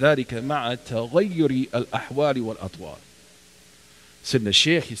عَلَى ذَلِكَ مَعَ تَغَيُّرِ الْأَحْوَالِ وَالْأَطْوَارِ. Sayyidina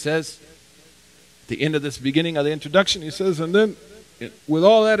Shaykh, he says, at the end of this beginning of the introduction, he says, and then with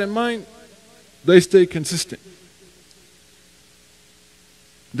all that in mind, they stay consistent.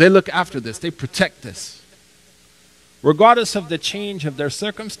 They look after this, they protect this. Regardless of the change of their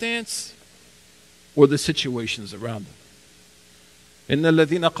circumstance or the situations around them. إِنَّ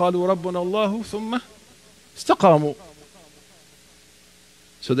الَّذِينَ قَالُوا رَبُّنَا اللَّهُ ثُمَّ اسْتَقَامُوا.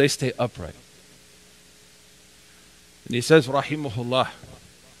 So they stay upright. And he says, رحمه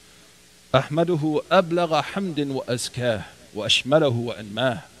أحمده أبلغ حمد وأزكاه وأشمله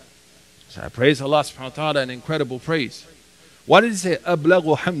وأنماه. So I praise Allah subhanahu wa ta'ala, an incredible praise. Why did he say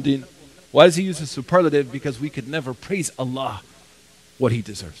أبلغ حمد? Why does he use a superlative? Because we could never praise Allah what He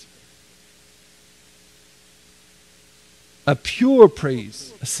deserves. A pure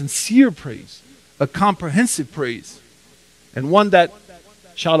praise, a sincere praise, a comprehensive praise, and one that,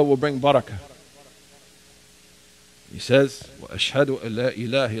 inshallah, will bring barakah. He says, وَأَشْهَدُ أَن لَا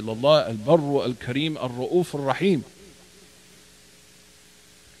إِلَهَ إِلَّا اللَّهِ الْبَرُّ الْكَرِيمُ الرَّؤُوفُ الرَّحِيمُ.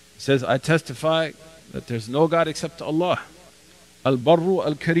 He says, I testify that there's no God except Allah. Al-Barru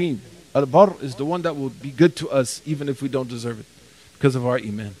al-Kareem. Al-Barr is the one that will be good to us even if we don't deserve it because of our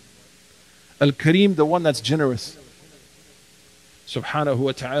iman. Al-Kareem, the one that's generous. Subhanahu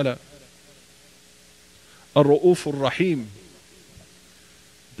wa ta'ala. Al-Ra'uf al-Rahim,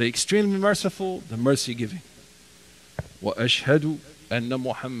 the extremely merciful, the mercy giving. وأشهد أن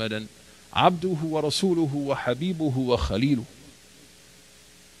محمدا عبده ورسوله وحبيبه وخليله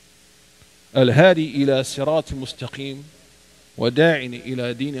الهادي إلى صراط مستقيم وداع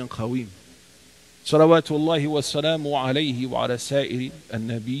إلى دين قويم صلوات الله والسلام عليه وعلى سائر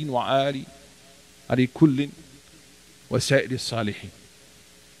النبيين وآل على كل وسائر الصالحين.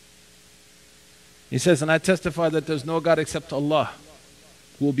 He says, and I testify that there's no God except Allah,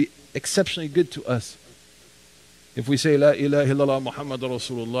 who will be exceptionally good to us if we say La ilaha illallah Muhammad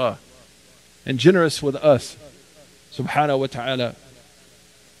Rasulullah, and generous with us, subhanahu wa ta'ala,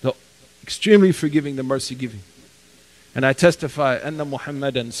 the extremely forgiving, the mercy giving. And I testify anna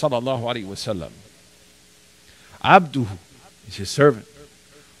Muhammadan sallallahu alayhi wa sallam abduhu, is his servant,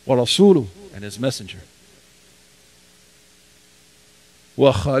 wa rasuluhu, and his messenger,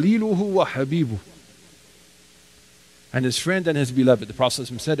 wa khaliluhu wa habibuhu, and his friend and his beloved. The Prophet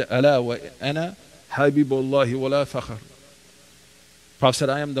said, Ala wa ana habibullahi wa la fakhr. The Prophet said,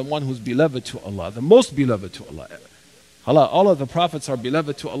 I am the one who's beloved to Allah, the most beloved to Allah. Allah, all of the prophets are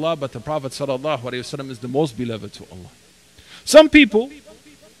beloved to Allah, but the Prophet sallallahu alayhi wa sallam is the most beloved to Allah. Some people,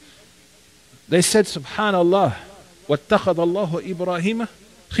 they said, Subhanallah, وَاتَّخَذَ اللَّهُ إِبْرَاهِيمَ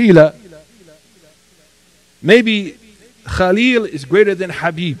خِيلًا. Maybe Khalil is greater than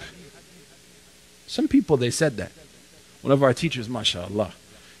Habib. Some people, they said that. One of our teachers, mashallah,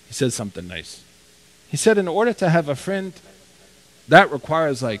 he said something nice. He said, in order to have a friend, that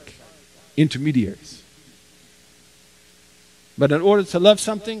requires like intermediaries. But in order to love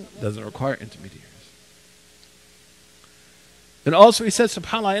something, it doesn't require intermediaries. And also he says,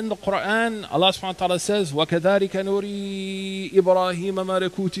 subhanAllah, in the Quran, Allah subhanahu wa ta'ala says, وَكَذَلِكَ نُرِي إِبْرَاهِيمَ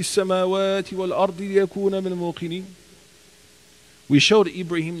مَلَكُوتِ السَّمَاوَاتِ وَالْأَرْضِ لِيَكُونَ مِنَ الْمُوقِنِينَ. We showed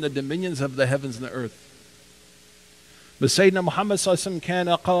Ibrahim the dominions of the heavens and the earth. But Sayyidina Muhammad sallallahu alayhi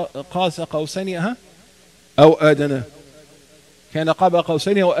wa sallam كان قاس قوسين أو أدنى. كان قاب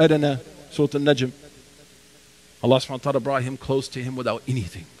قوسين أو أدنى. Surah Al-Najm. Allah subhanahu wa ta'ala brought him close to him without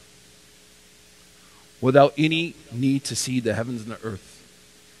anything. Without any need to see the heavens and the earth.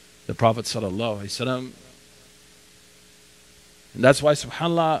 The Prophet sallallahu alayhi wa sallam. And that's why,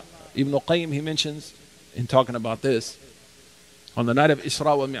 subhanAllah, Ibn al-Qayyim, he mentions, in talking about this, on the night of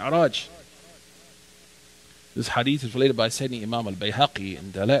Isra wa Mi'raj, this hadith is related by Sayyidina Imam al-Bayhaqi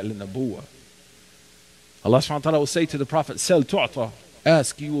in Dala'il al-Nabuwa. Allah subhanahu wa ta'ala will say to the Prophet, Sal tu'ta,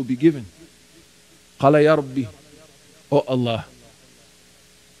 ask, you will be given. Qala ya Rabbi, O Allah,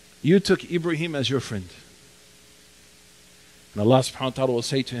 you took Ibrahim as your friend. And Allah subhanahu wa ta'ala will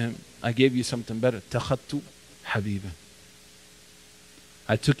say to him, I gave you something better. Takhattu habiban.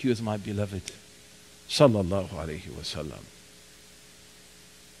 I took you as my beloved. Sallallahu alayhi wa sallam.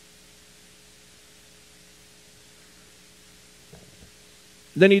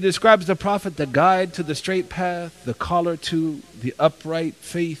 Then he describes the Prophet, the guide to the straight path, the caller to the upright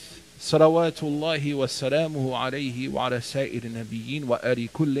faith. Salawatullahi wa salamuhu alayhi wa ala sa'ir nabiyyin wa ali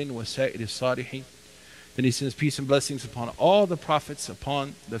kullin wa sa'ir salihin. Then he sends peace and blessings upon all the prophets,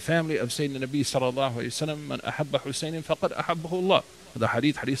 upon the family of Sayyidina Nabi sallallahu alayhi wa sallam. Man ahabba Husaynin faqad ahabbahu Allah. The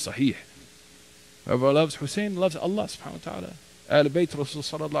hadith sahih. Whoever loves Hussein loves Allah subhanahu wa ta'ala. Al Bayt Rasul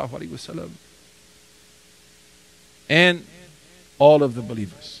sallallahu alayhi wa sallam. And all of the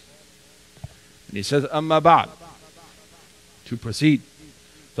believers. And he says, Amma ba'd. To proceed.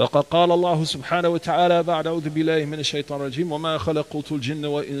 فقد قال الله سبحانه وتعالى بعد أعوذ بالله من الشيطان الرجيم وما خلقت الجن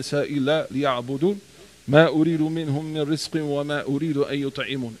والإنس إلا ليعبدون ما أريد منهم من رزق وما أريد أن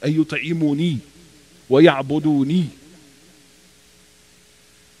يطعموني ويعبدوني.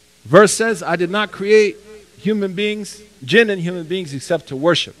 Verse says, I did not create human beings, jinn and human beings, except to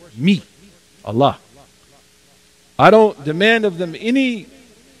worship me, Allah. I don't demand of them any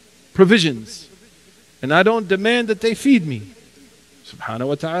provisions, and I don't demand that they feed me. Subhanahu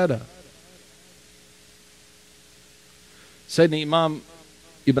wa ta'ala. Sayyidina Imam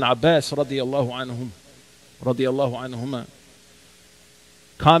Ibn Abbas radiyallahu anhuma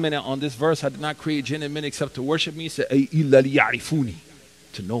commented on this verse, I did not create jinn and men except to worship me. He said, إِلَّا لِيَعْرِفُونِ,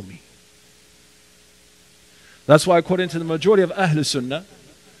 to know me. That's why, according to the majority of Ahl Sunnah,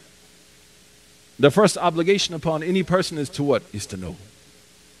 the first obligation upon any person is to what? Is to know.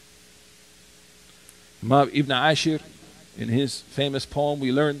 Imam Ibn Ashir, in his famous poem,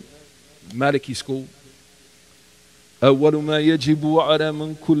 we learned Maliki school. أول ما يجب على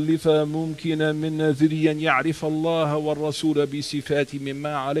من كلف ممكنا من نذري أن يعرف الله والرسول بصفات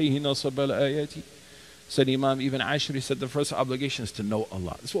مما عليه نصب الآيات. Said Imam Ibn Ashir, he said the first obligation is to know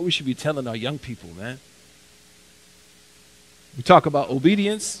Allah. That's what we should be telling our young people, man. We talk about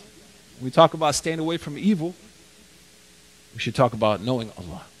obedience. We talk about staying away from evil. We should talk about knowing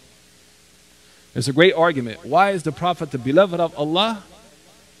Allah. There's a great argument. Why is the Prophet the beloved of Allah?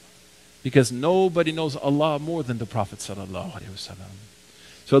 Because nobody knows Allah more than the Prophet sallallahu alaihi wasallam.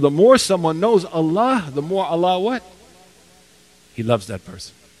 So the more someone knows Allah, the more Allah what? He loves that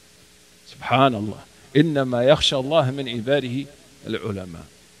person. Subhanallah. إِنَّمَا يَخْشَى اللَّهَ مِنْ عِبَادِهِ الْعُلَمَاء.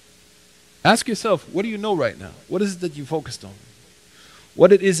 Ask yourself, what do you know right now? What is it that you focused on?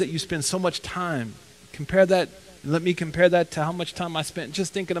 What it is that you spend so much time. Compare that. Let me compare that to how much time I spent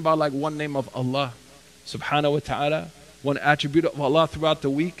just thinking about like one name of Allah subhanahu wa ta'ala, one attribute of Allah throughout the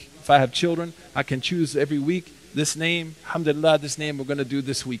week. If I have children, I can choose every week this name. Alhamdulillah, this name we're going to do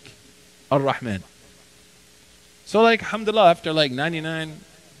this week. Ar-Rahman. So like, alhamdulillah, after like 99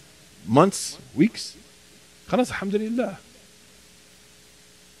 months, weeks, khalas, alhamdulillah.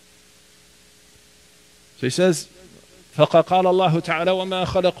 So he says, فَقَالَ اللَّهُ تَعَالَى وَمَا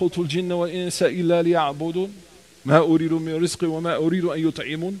خَلَقُتُ الْجِنَّ وَالْإِنسَ إِلَّا لِيَعْبُدُونَ مَا أُرِيدُ مِنْ رِزْقٍ وَمَا أُرِيدُ أَنْ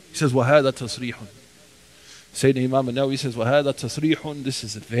يُطْعِمُونَ. He says, وَهَذَا تَصْرِيحٌ. Sayyidina Imam al-Nawawwi says, وَهَذَا تَصْرِيحٌ. This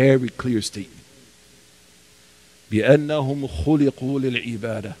is a very clear statement. بِأَنَّهُمْ خُلِقُوا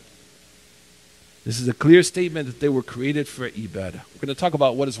لِلْعِبَادَةِ. This is a clear statement that they were created for ibadah. We're going to talk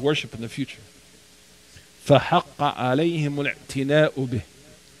about what is worship in the future. فَحَقَّ عَلَيْهِمُ الْاعْتِنَاءُ بِهِ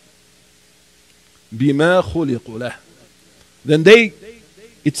بِمَا خُلِقُوا لَهُ. Then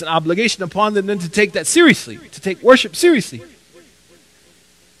it's an obligation upon them then to take that seriously, to take worship seriously.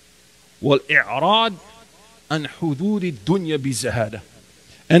 وَالْإِعْرَاض عَنْ حُدُودِ الدُّنْيَا بِزَهَادَةٍ.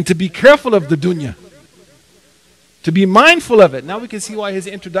 And to be careful of the dunya. To be mindful of it. Now we can see why his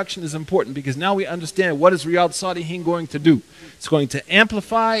introduction is important, because now we understand what is Riyadh al-Salihin going to do. It's going to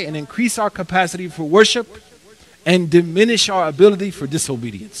amplify and increase our capacity for worship and diminish our ability for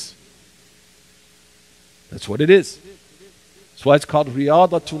disobedience. That's what it is. That's why it's called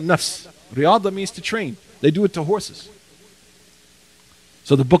Riyadatul Nafs. Riyada means to train. They do it to horses.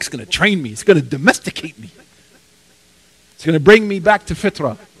 So the book's going to train me. It's going to domesticate me. It's going to bring me back to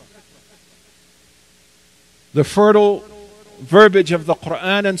fitrah. The fertile verbiage of the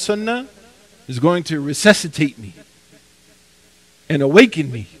Quran and Sunnah is going to resuscitate me and awaken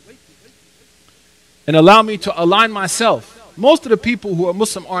me and allow me to align myself. Most of the people who are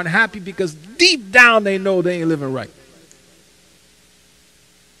Muslim aren't happy because deep down they know they ain't living right.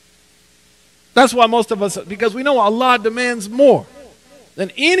 That's why most of us, because we know Allah demands more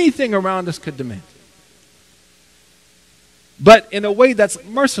than anything around us could demand. But in a way that's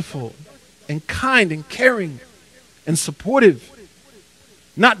merciful and kind and caring and supportive,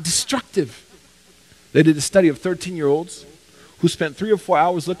 not destructive. They did a study of 13-year-olds who spent 3 or 4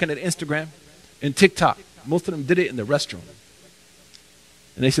 hours looking at Instagram and TikTok. Most of them did it in the restroom.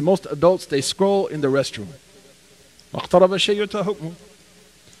 And they said most adults, they scroll in the restroom.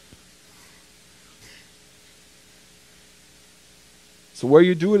 So where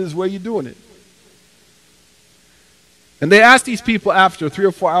you do it is where you're doing it. And they asked these people after 3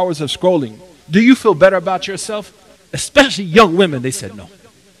 or 4 hours of scrolling, do you feel better about yourself? Especially young women. They said no.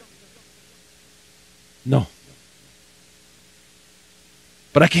 No.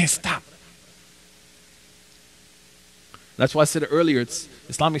 But I can't stop. That's why I said earlier, it's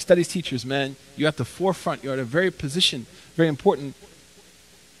Islamic studies teachers, man. You're at the forefront. You're at a very position, very important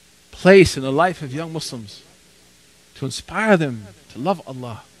place in the life of young Muslims to inspire them to love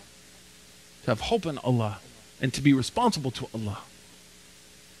Allah, to have hope in Allah, and to be responsible to Allah.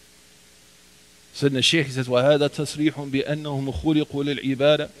 Sayyidina Shaykh, he says, وَهَذَا تَصْرِيحٌ بِأَنَّهُمْ خُلِقُوا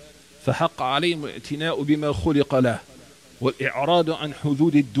لِلْعِبَادَةِ فَحَقَّ عَلَيْهِمْ الْاعْتِنَاءُ بِمَا خُلِقَ لَهُ وَالْإِعْرَاضُ عَنْ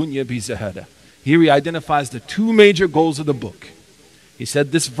حُدُودِ الدُّنْيَا بِزَهَادَةٍ. Here he identifies the 2 major goals of the book. He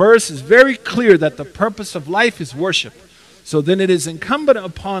said this verse is very clear that the purpose of life is worship. So then it is incumbent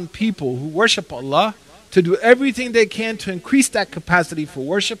upon people who worship Allah to do everything they can to increase that capacity for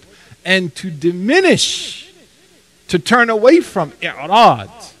worship and to diminish, to turn away from i'rad,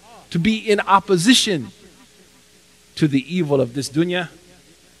 to be in opposition to the evil of this dunya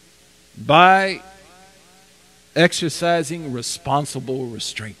by exercising responsible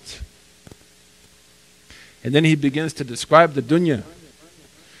restraint. And then he begins to describe the dunya.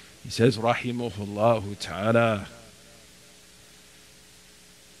 He says, Rahimahullahu ta'ala,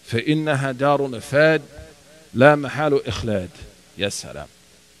 فَإِنَّهَا دَارُ نَفَادٍ لَا مَحَالُ إِخْلَادٍ. Yes, salam.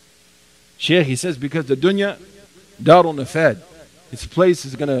 Shaykh, he says, because the dunya, daru nafad, its place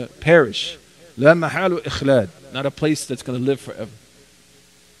is going to perish. La mahalu ikhlad, not a place that's going to live forever.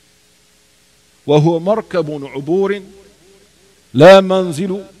 وَهُوَ مَرْكَبٌ عُبُورٍ لَا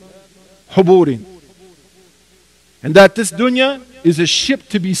مَنْزِلُ حُبُورٍ. And that this dunya is a ship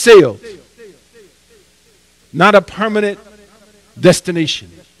to be sailed, not a permanent destination.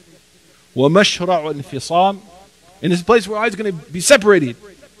 وَمَشْرَعُ انْفِصَامٍ. And it's a place where I'm going to be separated.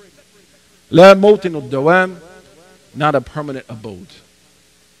 لا موطن الدوام, not a permanent abode.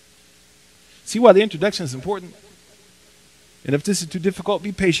 See why the introduction is important? And if this is too difficult,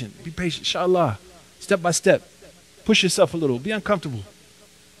 be patient. Be patient, inshallah. Step by step. Push yourself a little. Be uncomfortable.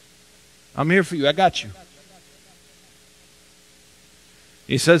 I'm here for you. I got you.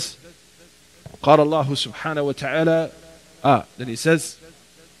 He says, قال الله سبحانه وتعالى. Then he says,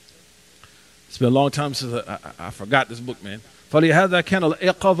 it's been a long time since I forgot this book, man. فَلِهَذَا كَانَ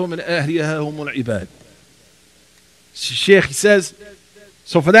الْإِقَاظُ مِنْ أَهْلِهَا هُمُ الْعِبَادِ. Sheikh, he says,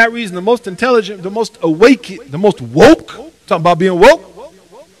 so for that reason, the most intelligent, the most awake, the most woke, talking about being woke.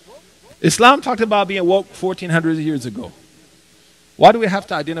 Islam talked about being woke 1400 years ago. Why do we have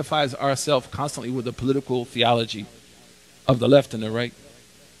to identify ourselves constantly with the political theology of the left and the right?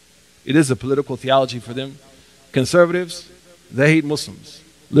 It is a political theology for them. Conservatives, they hate Muslims.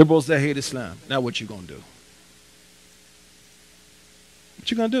 Liberals, they hate Islam. Now what you gonna do?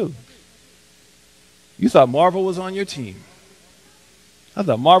 What you gonna do? You thought Marvel was on your team. I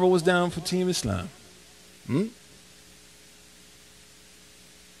thought Marvel was down for Team Islam. The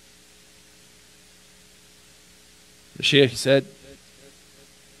Shaykh said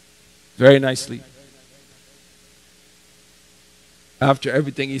very nicely, after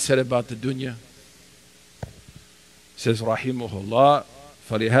everything he said about the dunya, he says, رحمه الله,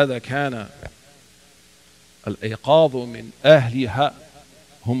 فلهذا كان الإيقاظ من أهلها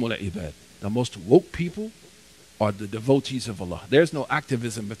هم العباد. The most woke people are the devotees of Allah. There's no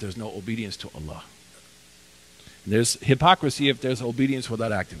activism if there's no obedience to Allah. And there's hypocrisy if there's obedience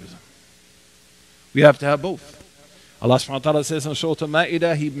without activism. We have to have both. Allah subhanahu wa ta'ala says in Surah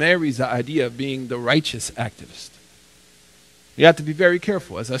Al-Ma'idah, He marries the idea of being the righteous activist. You have to be very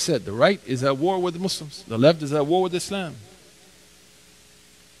careful. As I said, the right is at war with the Muslims. The left is at war with Islam.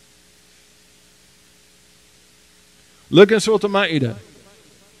 Look in Surah Al-Ma'idah.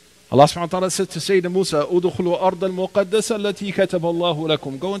 Allah subhanahu wa ta'ala said to Sayyidina Musa, "Udkhulu arda al-muqaddasa allati kataba Allahu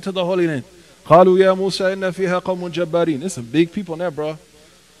lakum." Go into the Holy Land. قالوا يا موسى إن فيها قوم جبارين. There's some big people in there, bro.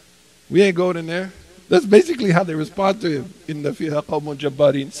 We ain't going in there. That's basically how they respond to him. إن فيها قوم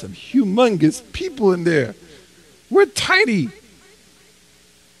جبارين. Some humongous people in there. We're tiny.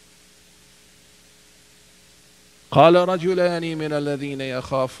 قال رجلان من الذين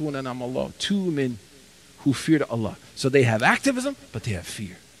يخافون نعم الله. Two men who feared Allah. So they have activism, but they have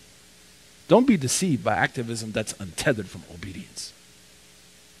fear. Don't be deceived by activism that's untethered from obedience.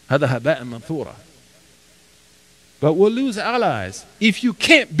 هذا هباء منثورا. But we'll lose allies. If you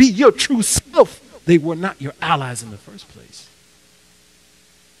can't be your true self, they were not your allies in the first place.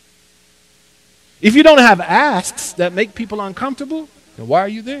 If you don't have asks that make people uncomfortable, then why are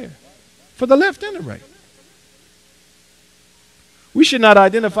you there? For the left and the right. We should not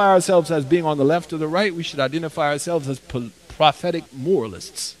identify ourselves as being on the left or the right. We should identify ourselves as prophetic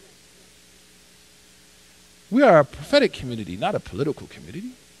moralists. We are a prophetic community, not a political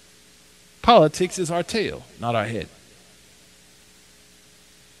community. Politics is our tail, not our head.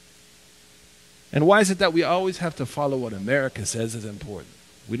 And why is it that we always have to follow what America says is important?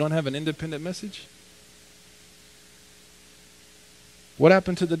 We don't have an independent message? What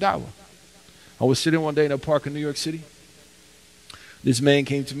happened to the da'wah? I was sitting one day in a park in New York City. This man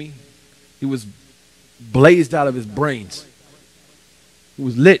came to me. He was blazed out of his brains. He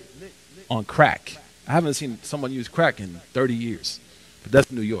was lit on crack. I haven't seen someone use crack in 30 years, but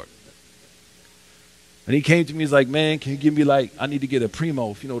that's New York. And he came to me, he's like, man, can you give me I need to get a Primo.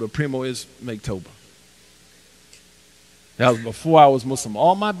 If you know what a Primo is, make Toba. That was before I was Muslim.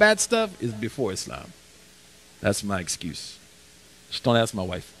 All my bad stuff is before Islam. That's my excuse. Just don't ask my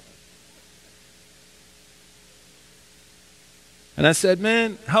wife. And I said,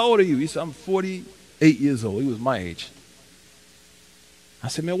 man, how old are you? He said, I'm 48 years old. He was my age. I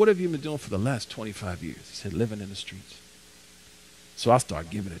said, man, what have you been doing for the last 25 years? He said, living in the streets. So I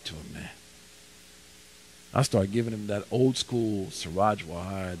started giving it to him, man. I started giving him that old school Siraj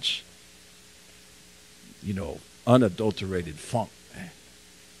Wahaj, unadulterated funk, man.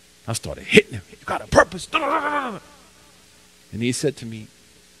 I started hitting him. You got a purpose. And he said to me,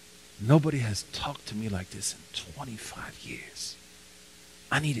 nobody has talked to me like this in 25 years.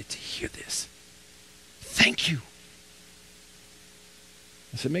 I needed to hear this. Thank you.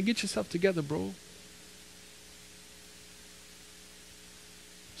 I said, man, get yourself together, bro.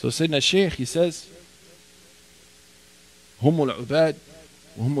 So Sayyidina Shaykh, he says, هم العباد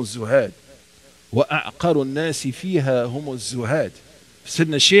وهم الزهاد وأعقر الناس فيها هم الزهاد.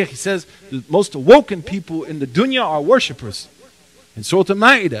 Sayyidina Shaykh, he says, the most awoken people in the dunya are worshippers. In Surah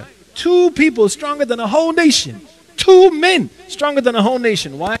Al-Ma'idah, 2 people stronger than a whole nation. 2 men stronger than a whole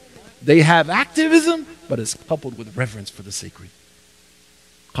nation. Why? They have activism, but it's coupled with reverence for the sacred.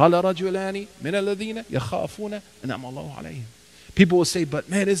 قال رجلان من الذين يخافون أنعم الله عليهم. People will say, but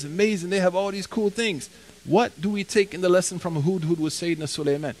man, it's amazing. They have all these cool things. What do we take in the lesson from Hudhud with Sayyidina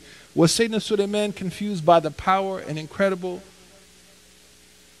Sulaiman? Was Sayyidina Sulaiman confused by the power and incredible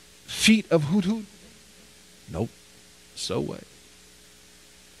feat of Hudhud? Nope. So what?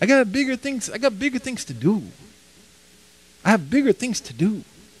 I got bigger things to do. I have bigger things to do.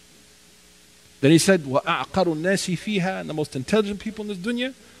 Then he said, وَأَعْقَرُ النَّاسِ فِيهَا, and the most intelligent people in this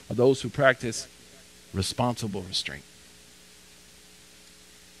dunya are those who practice responsible restraint.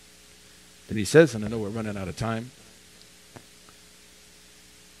 Then he says, and I know we're running out of time,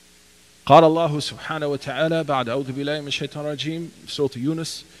 قال الله سبحانه وتعالى بعد أعوذ بالله من الشيطان الرجيم سورة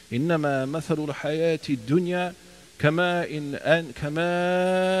يونس إنما مثل الحياة الدنيا كما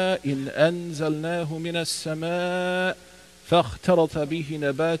إن أنزلناه من السماء فاختلط به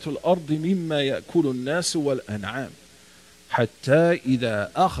نبات الأرض مما يأكل الناس والأنعام حتى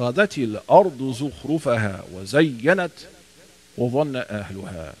إذا أخذت الأرض زخرفها وزينت وظن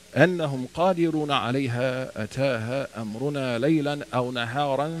أهلها أنهم قادرون عليها أتاها أمرنا ليلا أو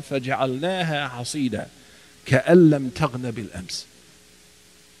نهارا فجعلناها حصيدا كأن لم تغن بالأمس.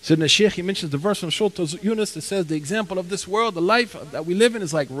 So the Shaykh, he mentions the verse from Surah Yunus that says the example of this world, the life that we live in,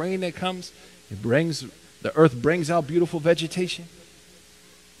 is like rain that comes. The earth brings out beautiful vegetation.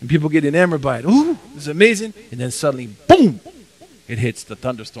 And people get enamored by it. Ooh, it's amazing. And then suddenly, boom, it hits, the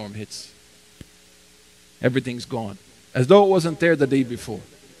thunderstorm hits. Everything's gone. As though it wasn't there the day before.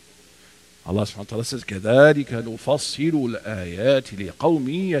 Allah subhanahu wa ta'ala says, كَذَلِكَ نُفَصِّلُ الْآيَاتِ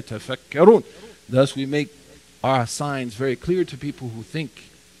لِقَوْمٍ يَتَفَكَّرُونَ. Thus we make our signs very clear to people who think.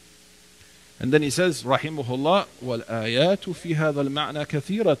 And then he says, رحمه الله وَالْآيَاتُ فِي هَذَا الْمَعْنَى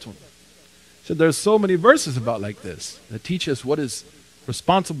كَثِيرَةٌ. So there's so many verses about like this that teach us what is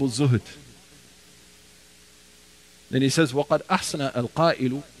responsible zuhud. Then he says, وَقَدْ أَحْسَنَ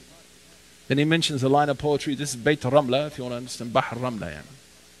الْقَائِلُ. Then he mentions a line of poetry. This is Bayt Ramla, if you want to understand, Bahr Ramla.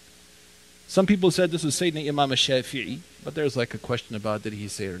 Some people said this was Sayyidina Imam al-Shafi'i, but there's like a question about did he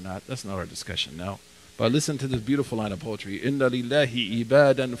say it or not. That's not our discussion now. But listen to this beautiful line of poetry. إِنَّ لِلَّهِ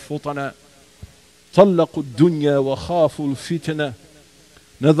إِبَادًا فُطَنًا طَلَّقُوا الدُّنْيَا وَخَافُوا الْفِتْنَةَ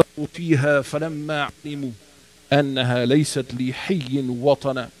نَظَرُوا فِيهَا فَلَمَّا عَلِمُوا أَنَّهَا لَيْسَتْ لِحِيٍّ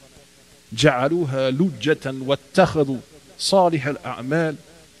وَطَنًا جَعَلُوهَا لُجَّةً وَاتَّخَذُوا صَالِحَ الْأَعْمَالِ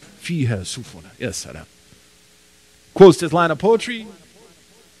فِيهَا سُفُنًا. Yes, salam. Quotes this line of poetry. And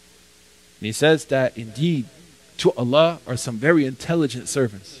he says that indeed to Allah are some very intelligent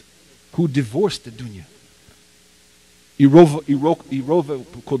servants who divorced the dunya.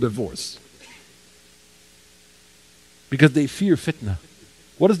 Irrevocable divorce. Because they fear fitna.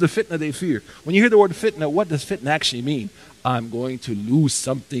 What is the fitna they fear? When you hear the word fitna, what does fitna actually mean? I'm going to lose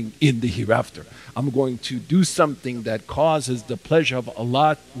something in the hereafter. I'm going to do something that causes the pleasure of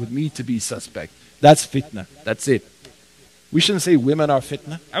Allah with me to be suspect. That's fitna. That's it. We shouldn't say women are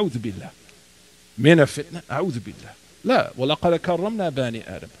fitna. A'udhu billah. Men are fitna. A'udhu billah. La. وَلَقَدْ كَرَّمْنَا بَنِي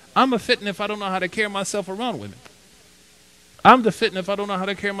آدَمَ. I'm a fitna if I don't know how to carry myself around women. I'm the fitna if I don't know how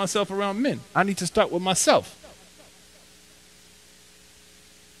to carry myself around men. I need to start with myself.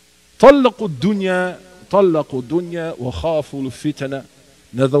 طلقوا الدنيا وخافوا الفتنة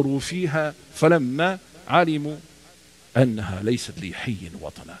نظروا فيها فلما علموا أنها ليست لحي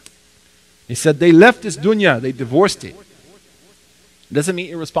وطنا. He said they left this dunya, they divorced it. It doesn't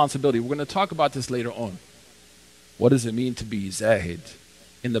mean irresponsibility. We're going to talk about this later on. What does it mean to be zahid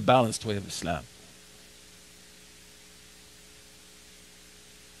in the balanced way of Islam?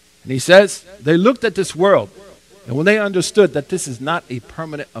 And he says they looked at this world, and when they understood that this is not a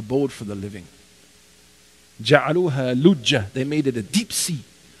permanent abode for the living, جَعَلُوهَا لُجَّةً, they made it a deep sea.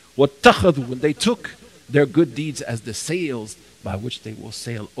 وَاتَّخَذُوا, when they took their good deeds as the sails by which they will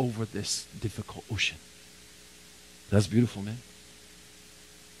sail over this difficult ocean. That's beautiful, man.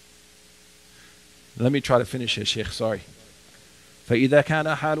 Let me try to finish here, Shaykh, sorry. فَإِذَا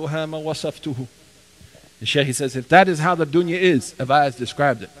كَانَ حَالُهَا مَا وَصَفْتُهُ. The Shaykh, he says, if that is how the dunya is, if I has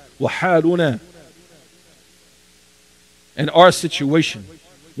described it, وَحَالُنَا, and our situation,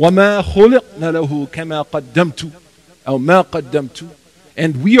 وَمَا خُلِقْنَا لَهُ كَمَا قَدَّمْتُ أو مَا قَدَّمْتُ,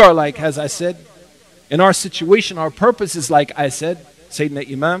 and we are like, as I said, in our situation, our purpose is like I said, Sayyidina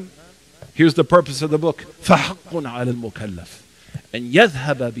Imam, here's the purpose of the book, فَحَقٌ عَلَى الْمُكَلَّفِ أَنْ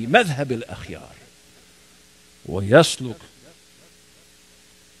يَذْهَبَ بِمَذْهَبِ الْأَخْيَارِ وَيَسْلُكْ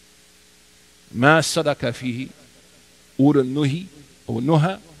مَا سَلَكَ فِيهِ أُولُو النُّهِ أو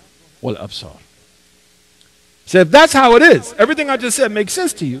النُّهَى وَالْأَبْصَارِ. So if that's how it is, everything I just said makes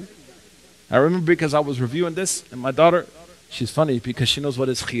sense to you. I remember because I was reviewing this, and my daughter, she's funny because she knows what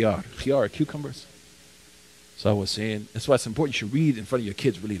is khiyar. Khiyar, cucumbers. So I was saying, that's why it's important you should read in front of your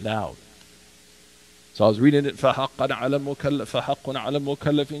kids really loud. So I was reading it, فَحَقًّا عَلَى الْمُكَلَّفِ فَحَقٌّ عَلَى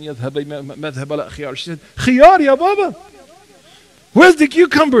الْمُكَلَّفِ إِنْ يَذْهَبَ مَذْهَبَ الْأَخْيَارِ. She said, خيار يا بابا. Where's the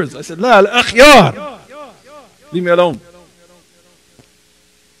cucumbers? I said, لا الأخيار. Leave me alone.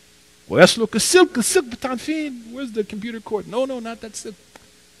 ويسلك السلك. السلك بتاع فين? Where's the computer cord? No, not that silk.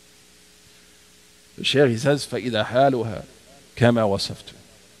 The Shaykh, he says, فَإِذَا حَالُهَا كَمَا وَصَفْتُ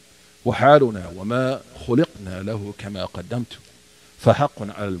وحالنا وما خلقنا له كما قدمت فحق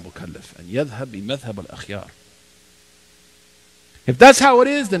على المكلف أن يذهب بمذهب الأخيار. If that's how it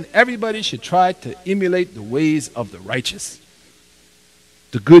is, then everybody should try to emulate the ways of the righteous,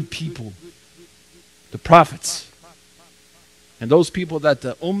 the good people, the prophets, and those people that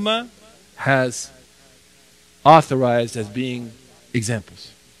the Ummah has authorized as being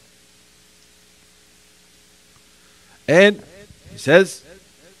examples. And he says,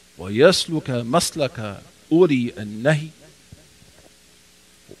 وَيَسْلُكَ مَسْلَكَ أُولِي النَّهِي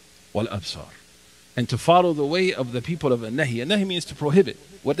وَالْأَبْصَارِ. And to follow the way of the people of an-nahi. An-nahi means to prohibit.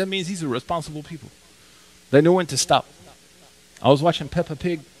 What that means, these are responsible people. They know when to stop. I was watching Peppa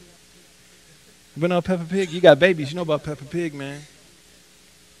Pig. You know Peppa Pig? You got babies, you know about Peppa Pig, man.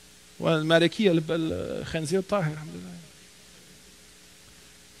 Well, الملكية الخنزير الطاهر.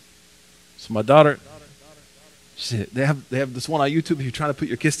 So my daughter, she said, they have this one on YouTube. If you're trying to put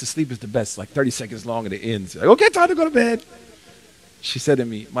your kids to sleep, it's the best. Like 30 seconds long and it ends. Like, okay, time to go to bed. She said to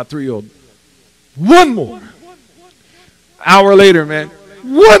me, my 3-year-old, one more. Hour later, man,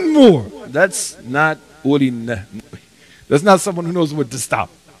 one more. That's not ulina. That's not someone who knows when to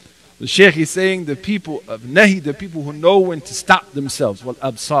stop. The Shaykh is saying the people of nahi, the people who know when to stop themselves, wal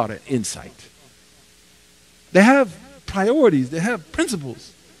absar, insight. They have priorities. They have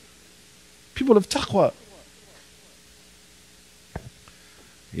principles. People of taqwa.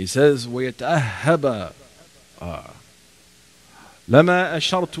 He says, وَيَتَأَهَّبَ لَمَا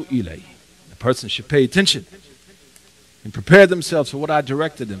أَشَرْتُ إِلَيْهِ. The person should pay attention and prepare themselves for what I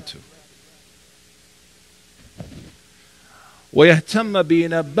directed them to. وَيَهْتَمَّ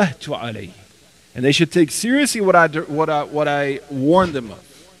بِنَبَّهْتُ عَلَيْهِ. And they should take seriously what I warned them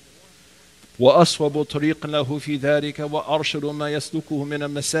of. وَأَصْوَبُ طَرِيقٍ لَهُ فِي ذَلِكَ وَأَرْشَدُ مَا يَسْلُكُهُ مِنَ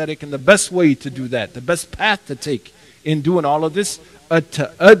الْمَسَالِكِ. And the best way to do that, the best path to take in doing all of this,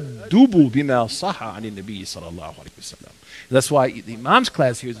 التأدب بما صح عن النبي صلى الله عليه وسلم. That's why the Imam's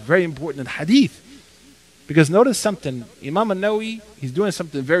class here is very important in hadith. Because notice something, Imam al-Nawawwi, he's doing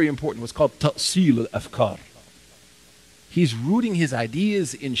something very important, what's called ta'sil al-afkar. He's rooting his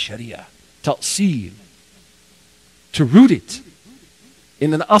ideas in Sharia. Ta'sil. To root it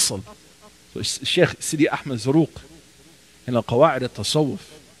in an asl. So Sheikh Sidi Ahmed Zaruq in al-Qawa'id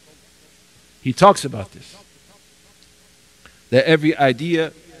al-Tasawwuf, he talks about this. That every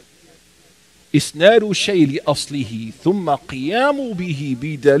idea إسناد الشيء لأصله ثم قيام به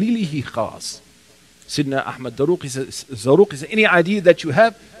بدليله خاص. Sidna Ahmad Zaruq says, any idea that you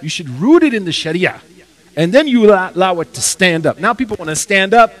have, you should root it in the Sharia. And then you allow it to stand up. Now people want to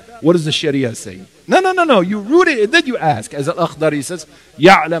stand up. What does the Sharia say? No. You root it and then you ask. As Al-Akhdari says,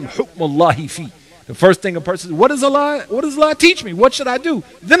 يَعْلَمْ حُكْمَ اللَّهِ فِي. The first thing a person says, what does Allah teach me? What should I do?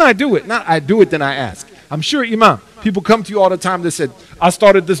 Then I do it. Not I do it, then I ask. I'm sure, Imam, people come to you all the time that said, I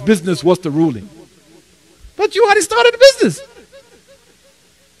started this business, what's the ruling? But you already started the business.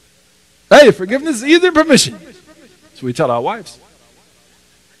 Hey, forgiveness is either permission. So we tell our wives.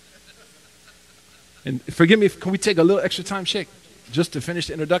 And forgive me, can we take a little extra time, Sheikh? Just to finish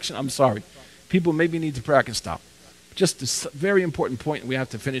the introduction? I'm sorry. People maybe need to pray, I can stop. Just a very important point, we have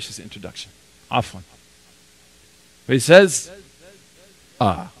to finish this introduction. Afwan. But he says,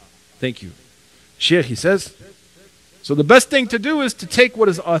 thank you. Sheikh, he says, so the best thing to do is to take what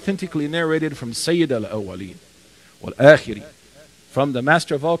is authentically narrated from Sayyid al-Awwaleen wal-Akhirin, from the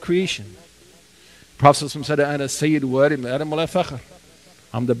master of all creation. Prophet said, Ana Sayyid Warid Adam wala fakhr.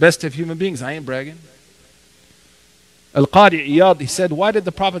 I'm the best of human beings, I ain't bragging. Al-Qadi Iyad, he said, why did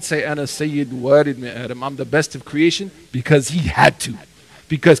the Prophet say, Ana Sayyid Warid Adam, I'm the best of creation? Because he had to.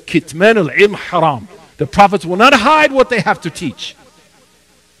 Because kitman al-ilm haram. The prophets will not hide what they have to teach.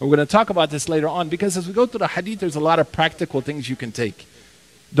 We're going to talk about this later on, because as we go through the hadith, there's a lot of practical things you can take.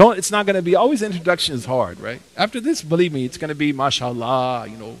 It's not going to be, always introduction is hard, right? After this, believe me, it's going to be, mashallah,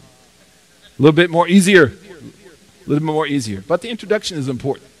 a little bit more easier. But the introduction is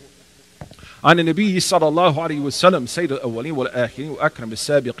important. عن النبي صلى الله عليه وسلم سيد الأولين والآخرين وأكرم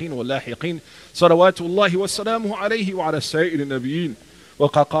السابقين واللاحقين صلوات الله وسلامه عليه وعلى سائر النبيين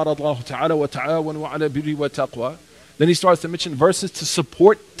وقد قال الله تعالى وتعاونوا على البر والتقوى. Then he starts to mention verses to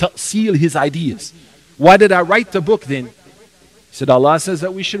support, ta'sil his ideas. Why did I write the book then? He said, Allah says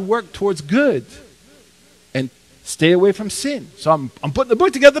that we should work towards good and Stay away from sin. So I'm putting the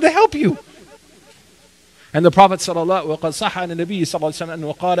book together to help you. And the Prophet sallallahu alaihi wasallam, وقد صح عن النبي صلى الله عليه وسلم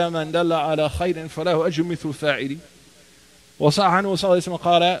أنه قال من دل على خير فله أجر مثل فاعله. وصح عنه صلى الله عليه وسلم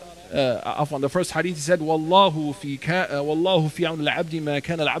قال عفوا, the first hadith he said والله في عون العبد ما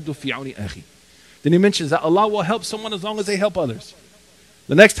كان العبد في عون أخيه. Then he mentions that Allah will help someone as long as they help others.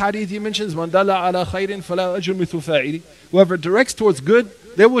 The next hadith he mentions من دل على خير فله أجر مثل فاعله. Whoever directs towards good,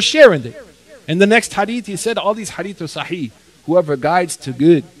 they will share in it. And the next hadith he said, all these hadith are sahih. Whoever guides to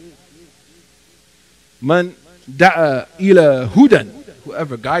good, من دعا إلى هدى,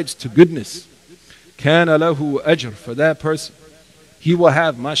 whoever guides to goodness, كان له أجر, for that person he will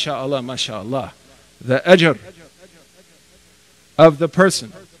have mashallah the ajr of the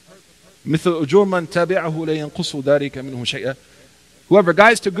person. مثل أجور من تابعه لا ينقص ذلك منه شيئا. Whoever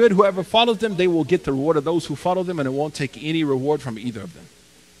guides to good, whoever follows them, they will get the reward of those who follow them, and it won't take any reward from either of them.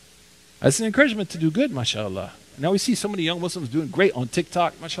 That's an encouragement to do good, mashallah. Now we see so many young Muslims doing great on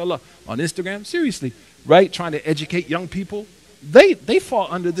TikTok, mashallah, on Instagram, seriously, right? Trying to educate young people. They fall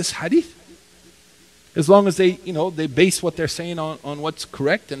under this hadith. As long as they, they base what they're saying on what's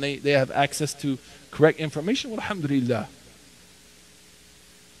correct, and they have access to correct information, alhamdulillah.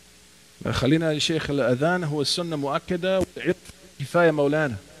 خلينا لشيخ الأذان هو السنة مؤكدة والعرف كفاية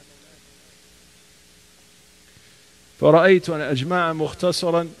مولانا. فرأيت أن أجمع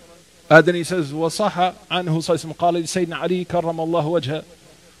مختصرا. Then he says وصح عنه صلى الله عليه وسلم قال لسيدنا علي كرم الله وجهه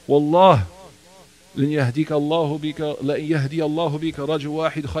والله لن يهدي الله بك رجل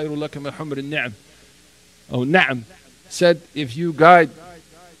واحد خير لك من حمر النعم. Oh, Na'am said, if you guide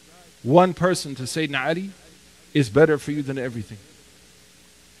one person to Sayyidina Ali, is better for you than everything.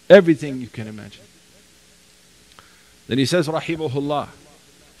 Everything you can imagine. Then he says, رحمه الله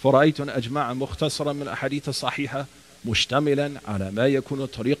فرأيت أن أجمع مختصرا من الأحاديث الصحيحة مشتملا على ما يكون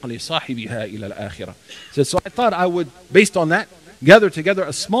طريقا لصاحبها إلى الآخرة. So I thought I would, based on that, gather together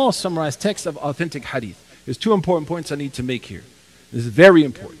a small summarized text of authentic hadith. There's two important points I need to make here. This is very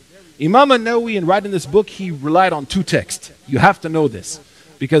important. Imam al-Nawawwi, in writing this book, he relied on two texts. You have to know this,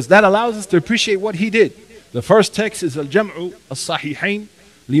 because that allows us to appreciate what he did. The first text is al-Jam'u al-Salihin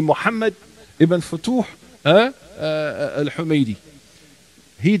li Muhammad ibn Futuh al-Humaydi.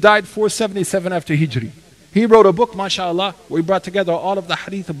 He died 477 after Hijri. He wrote a book, mashallah, where he brought together all of the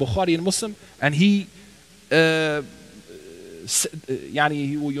hadith of Bukhari and Muslim, and he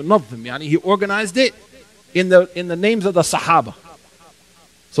he organized it in the names of the Sahaba.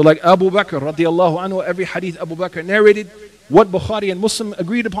 So like Abu Bakr radiallahu anhu, every hadith Abu Bakr narrated, what Bukhari and Muslim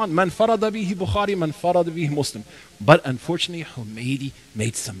agreed upon, man farada bihi Bukhari, man farada bihi Muslim. But unfortunately, Humaydi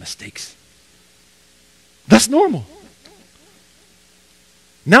made some mistakes. That's normal.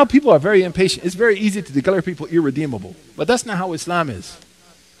 Now people are very impatient. It's very easy to declare people irredeemable. But that's not how Islam is.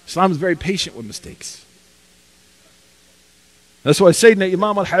 Islam is very patient with mistakes. That's why Sayyidina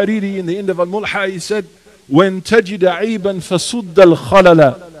Imam al-Hariri in the end of al-Mulha, he said, وَإِن تَجِدَ عَيْبًا فَصُدَّ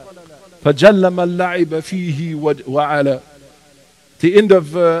الْخَلَلَ فَجَلَّ مَنْ لَعِبَ فِيهِ وَعَلَى. The end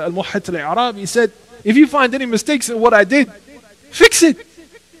of al-Muhit al-I'rab, he said, if you find any mistakes in what I did, fix it.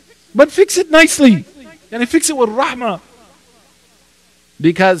 But fix it nicely. And fix it with rahmah.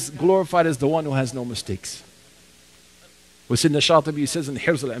 Because glorified is the one who has no mistakes. وسيدنا الشاطبي says in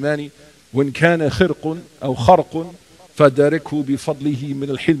حرز الأماني وإن كان خرق أو خرق فداركه بفضله من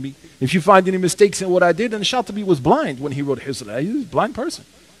الحلم. If you find any mistakes in what I did, and Shatibi was blind when he wrote حرز الأماني, he was a blind person.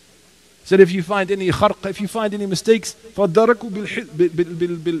 He said if you find any خرق, if you find any mistakes, فداركه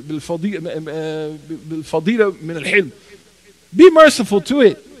بالفضيلة من الحلم. Be merciful to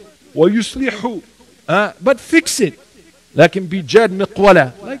it. ويصلحه, but fix it. لكن بجاد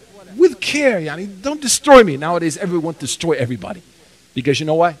مقولة, like with care. Don't destroy me. Nowadays everyone destroy everybody. Because you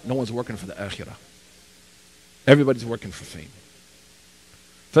know why? No one's working for the akhirah. Everybody's working for fame.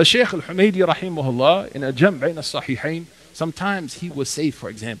 فالشيخ الحميدي رحمه الله in الجمع بين الصحيحين, sometimes he would say, for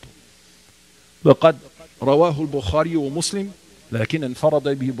example, لقد رواه البخاري ومسلم لكن انفرد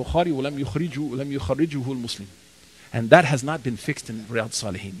به البخاري ولم يخرجه المسلم. And that has not been fixed in Riyadh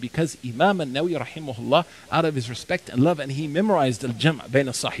al-Salihin, because Imam al-Nawawwi rahimahullah, out of his respect and love, and he memorized al-Jam' bayn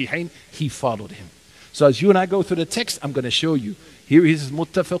al-Sahihain, he followed him. So as you and I go through the text, I'm going to show you. Here he says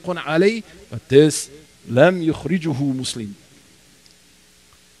muttafaqun alayh, but this lam yukhrijuhu Muslim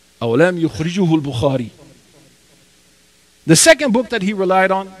or lam yukhrijuhu al-Bukhari. The second book that he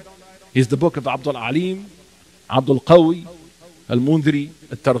relied on is the book of Abdul Alim, Abdul Qawi, al-Mundhiri,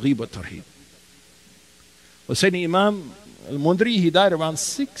 al-Targhib al-Tarhib. Well, Sayyidina Imam al-Mundhiri, he died around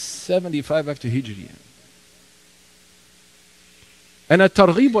 675 after Hijri. And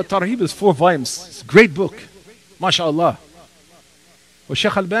al-Targhib wa Tarhib is 4 volumes. It's a great book. MashaAllah. Well,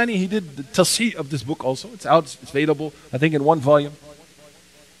 Sheikh Albani, he did the tasheeh of this book also. It's out, it's available, I think in one volume.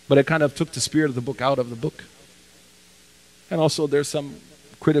 But it kind of took the spirit of the book out of the book. And also there's some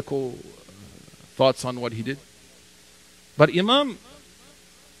critical thoughts on what he did. But Imam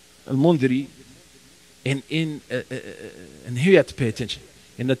al-Mundhiri, and here you have to pay attention,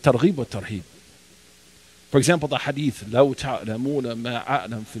 in the Targhib wa Tarhib. For example, the hadith, لَوْ تَعْلَمُونَ مَا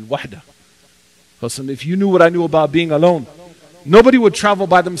أَعْلَمْ فِي الْوَحْدَةِ. Listen, if you knew what I knew about being alone, nobody would travel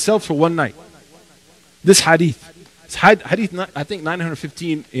by themselves for one night. This hadith. It's hadith, I think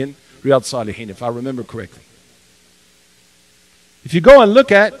 915 in Riyadh al-Salihin, if I remember correctly. If you go and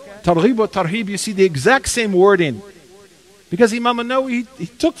look at Targhib wa Tarhib, you see the exact same wording. Because Imam al-Nawawwi, he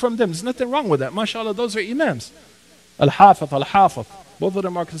took from them. There's nothing wrong with that. MashaAllah, those are Imams. Al-Hafiz, Al-Hafiz. Both of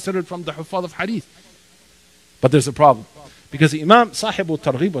them are considered from the Huffaz of Hadith. But there's a problem. Because the Imam, Sahibu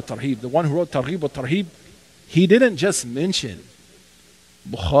Targhib wa Tarhib, the one who wrote Targhib wa Tarhib, he didn't just mention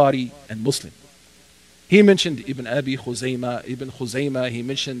Bukhari and Muslim. He mentioned Ibn Abi Khuzaymah, he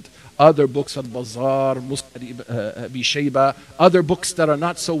mentioned other books, Al-Bazzar, Musnad Abi Shayba, other books that are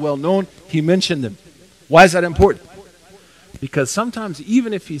not so well known, he mentioned them. Why is that important? Because sometimes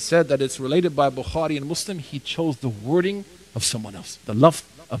even if he said that it's related by Bukhari and Muslim, he chose the wording of someone else. The lafz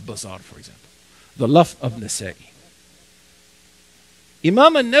of Bazzar, for example. The lafz of Nasa'i.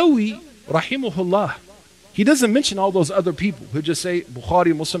 Imam al-Nawawwi, rahimahullah, he doesn't mention all those other people. He'll just say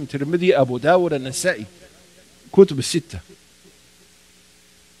Bukhari, Muslim, Tirmidhi, Abu Dawud, and Nasa'i. Kutub al-Sitta.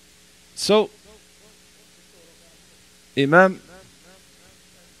 So, Imam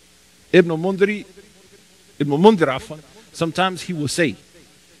Ibn Mundhir, sometimes he will say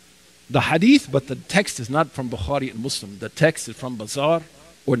the hadith, but the text is not from Bukhari and Muslim. The text is from Bazzar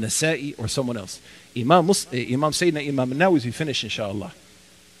or Nasa'i or someone else. Imam Sayyidina Imam al-Nawawwi, as we finish inshallah,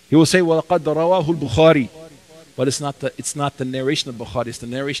 he will say, وَلَقَدْ رَوَاهُ الْبُخَارِ. But it's not the narration of Bukhari, it's the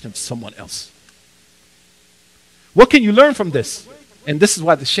narration of someone else. What can you learn from this? And this is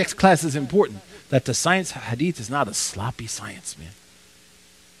why the Sheikh's class is important. That the science of hadith is not a sloppy science, man.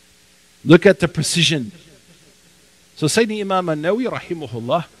 Look at the precision. So Sayyidina Imam al-Nawawwi,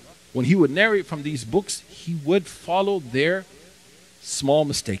 rahimahullah, when he would narrate from these books, he would follow their small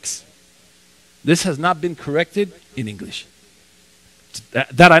mistakes. This has not been corrected in English.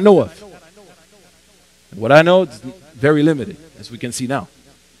 That I know of. What I know is very limited, as we can see now.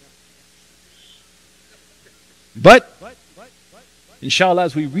 But, inshallah,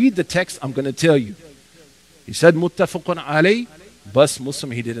 as we read the text, I'm going to tell you. He said, Muttafaqun alay, but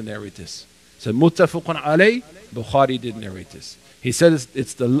Muslim, he didn't narrate this. He said, Muttafaqun alay, Bukhari didn't narrate this. He said,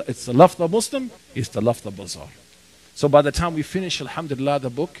 it's the lafz of Muslim, it's the lafz of Bazzar. So by the time we finish, alhamdulillah, the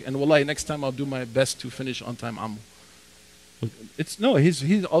book, and wallahi, next time I'll do my best to finish on time, Ammu.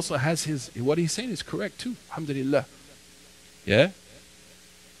 He also has what he's saying is correct too, alhamdulillah. Yeah?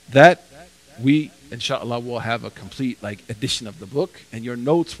 That we, inshallah, will have a complete edition of the book, and your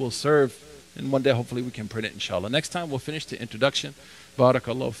notes will serve, and one day hopefully we can print it, inshallah. Next time we'll finish the introduction.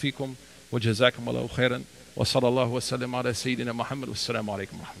 Barakallahu feekum, wa jazakum Allahu khairan, wa sallallahu wa sallam ala Sayyidina Muhammad, wa assalamu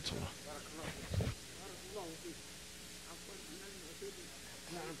alaikum wa rahmatullah.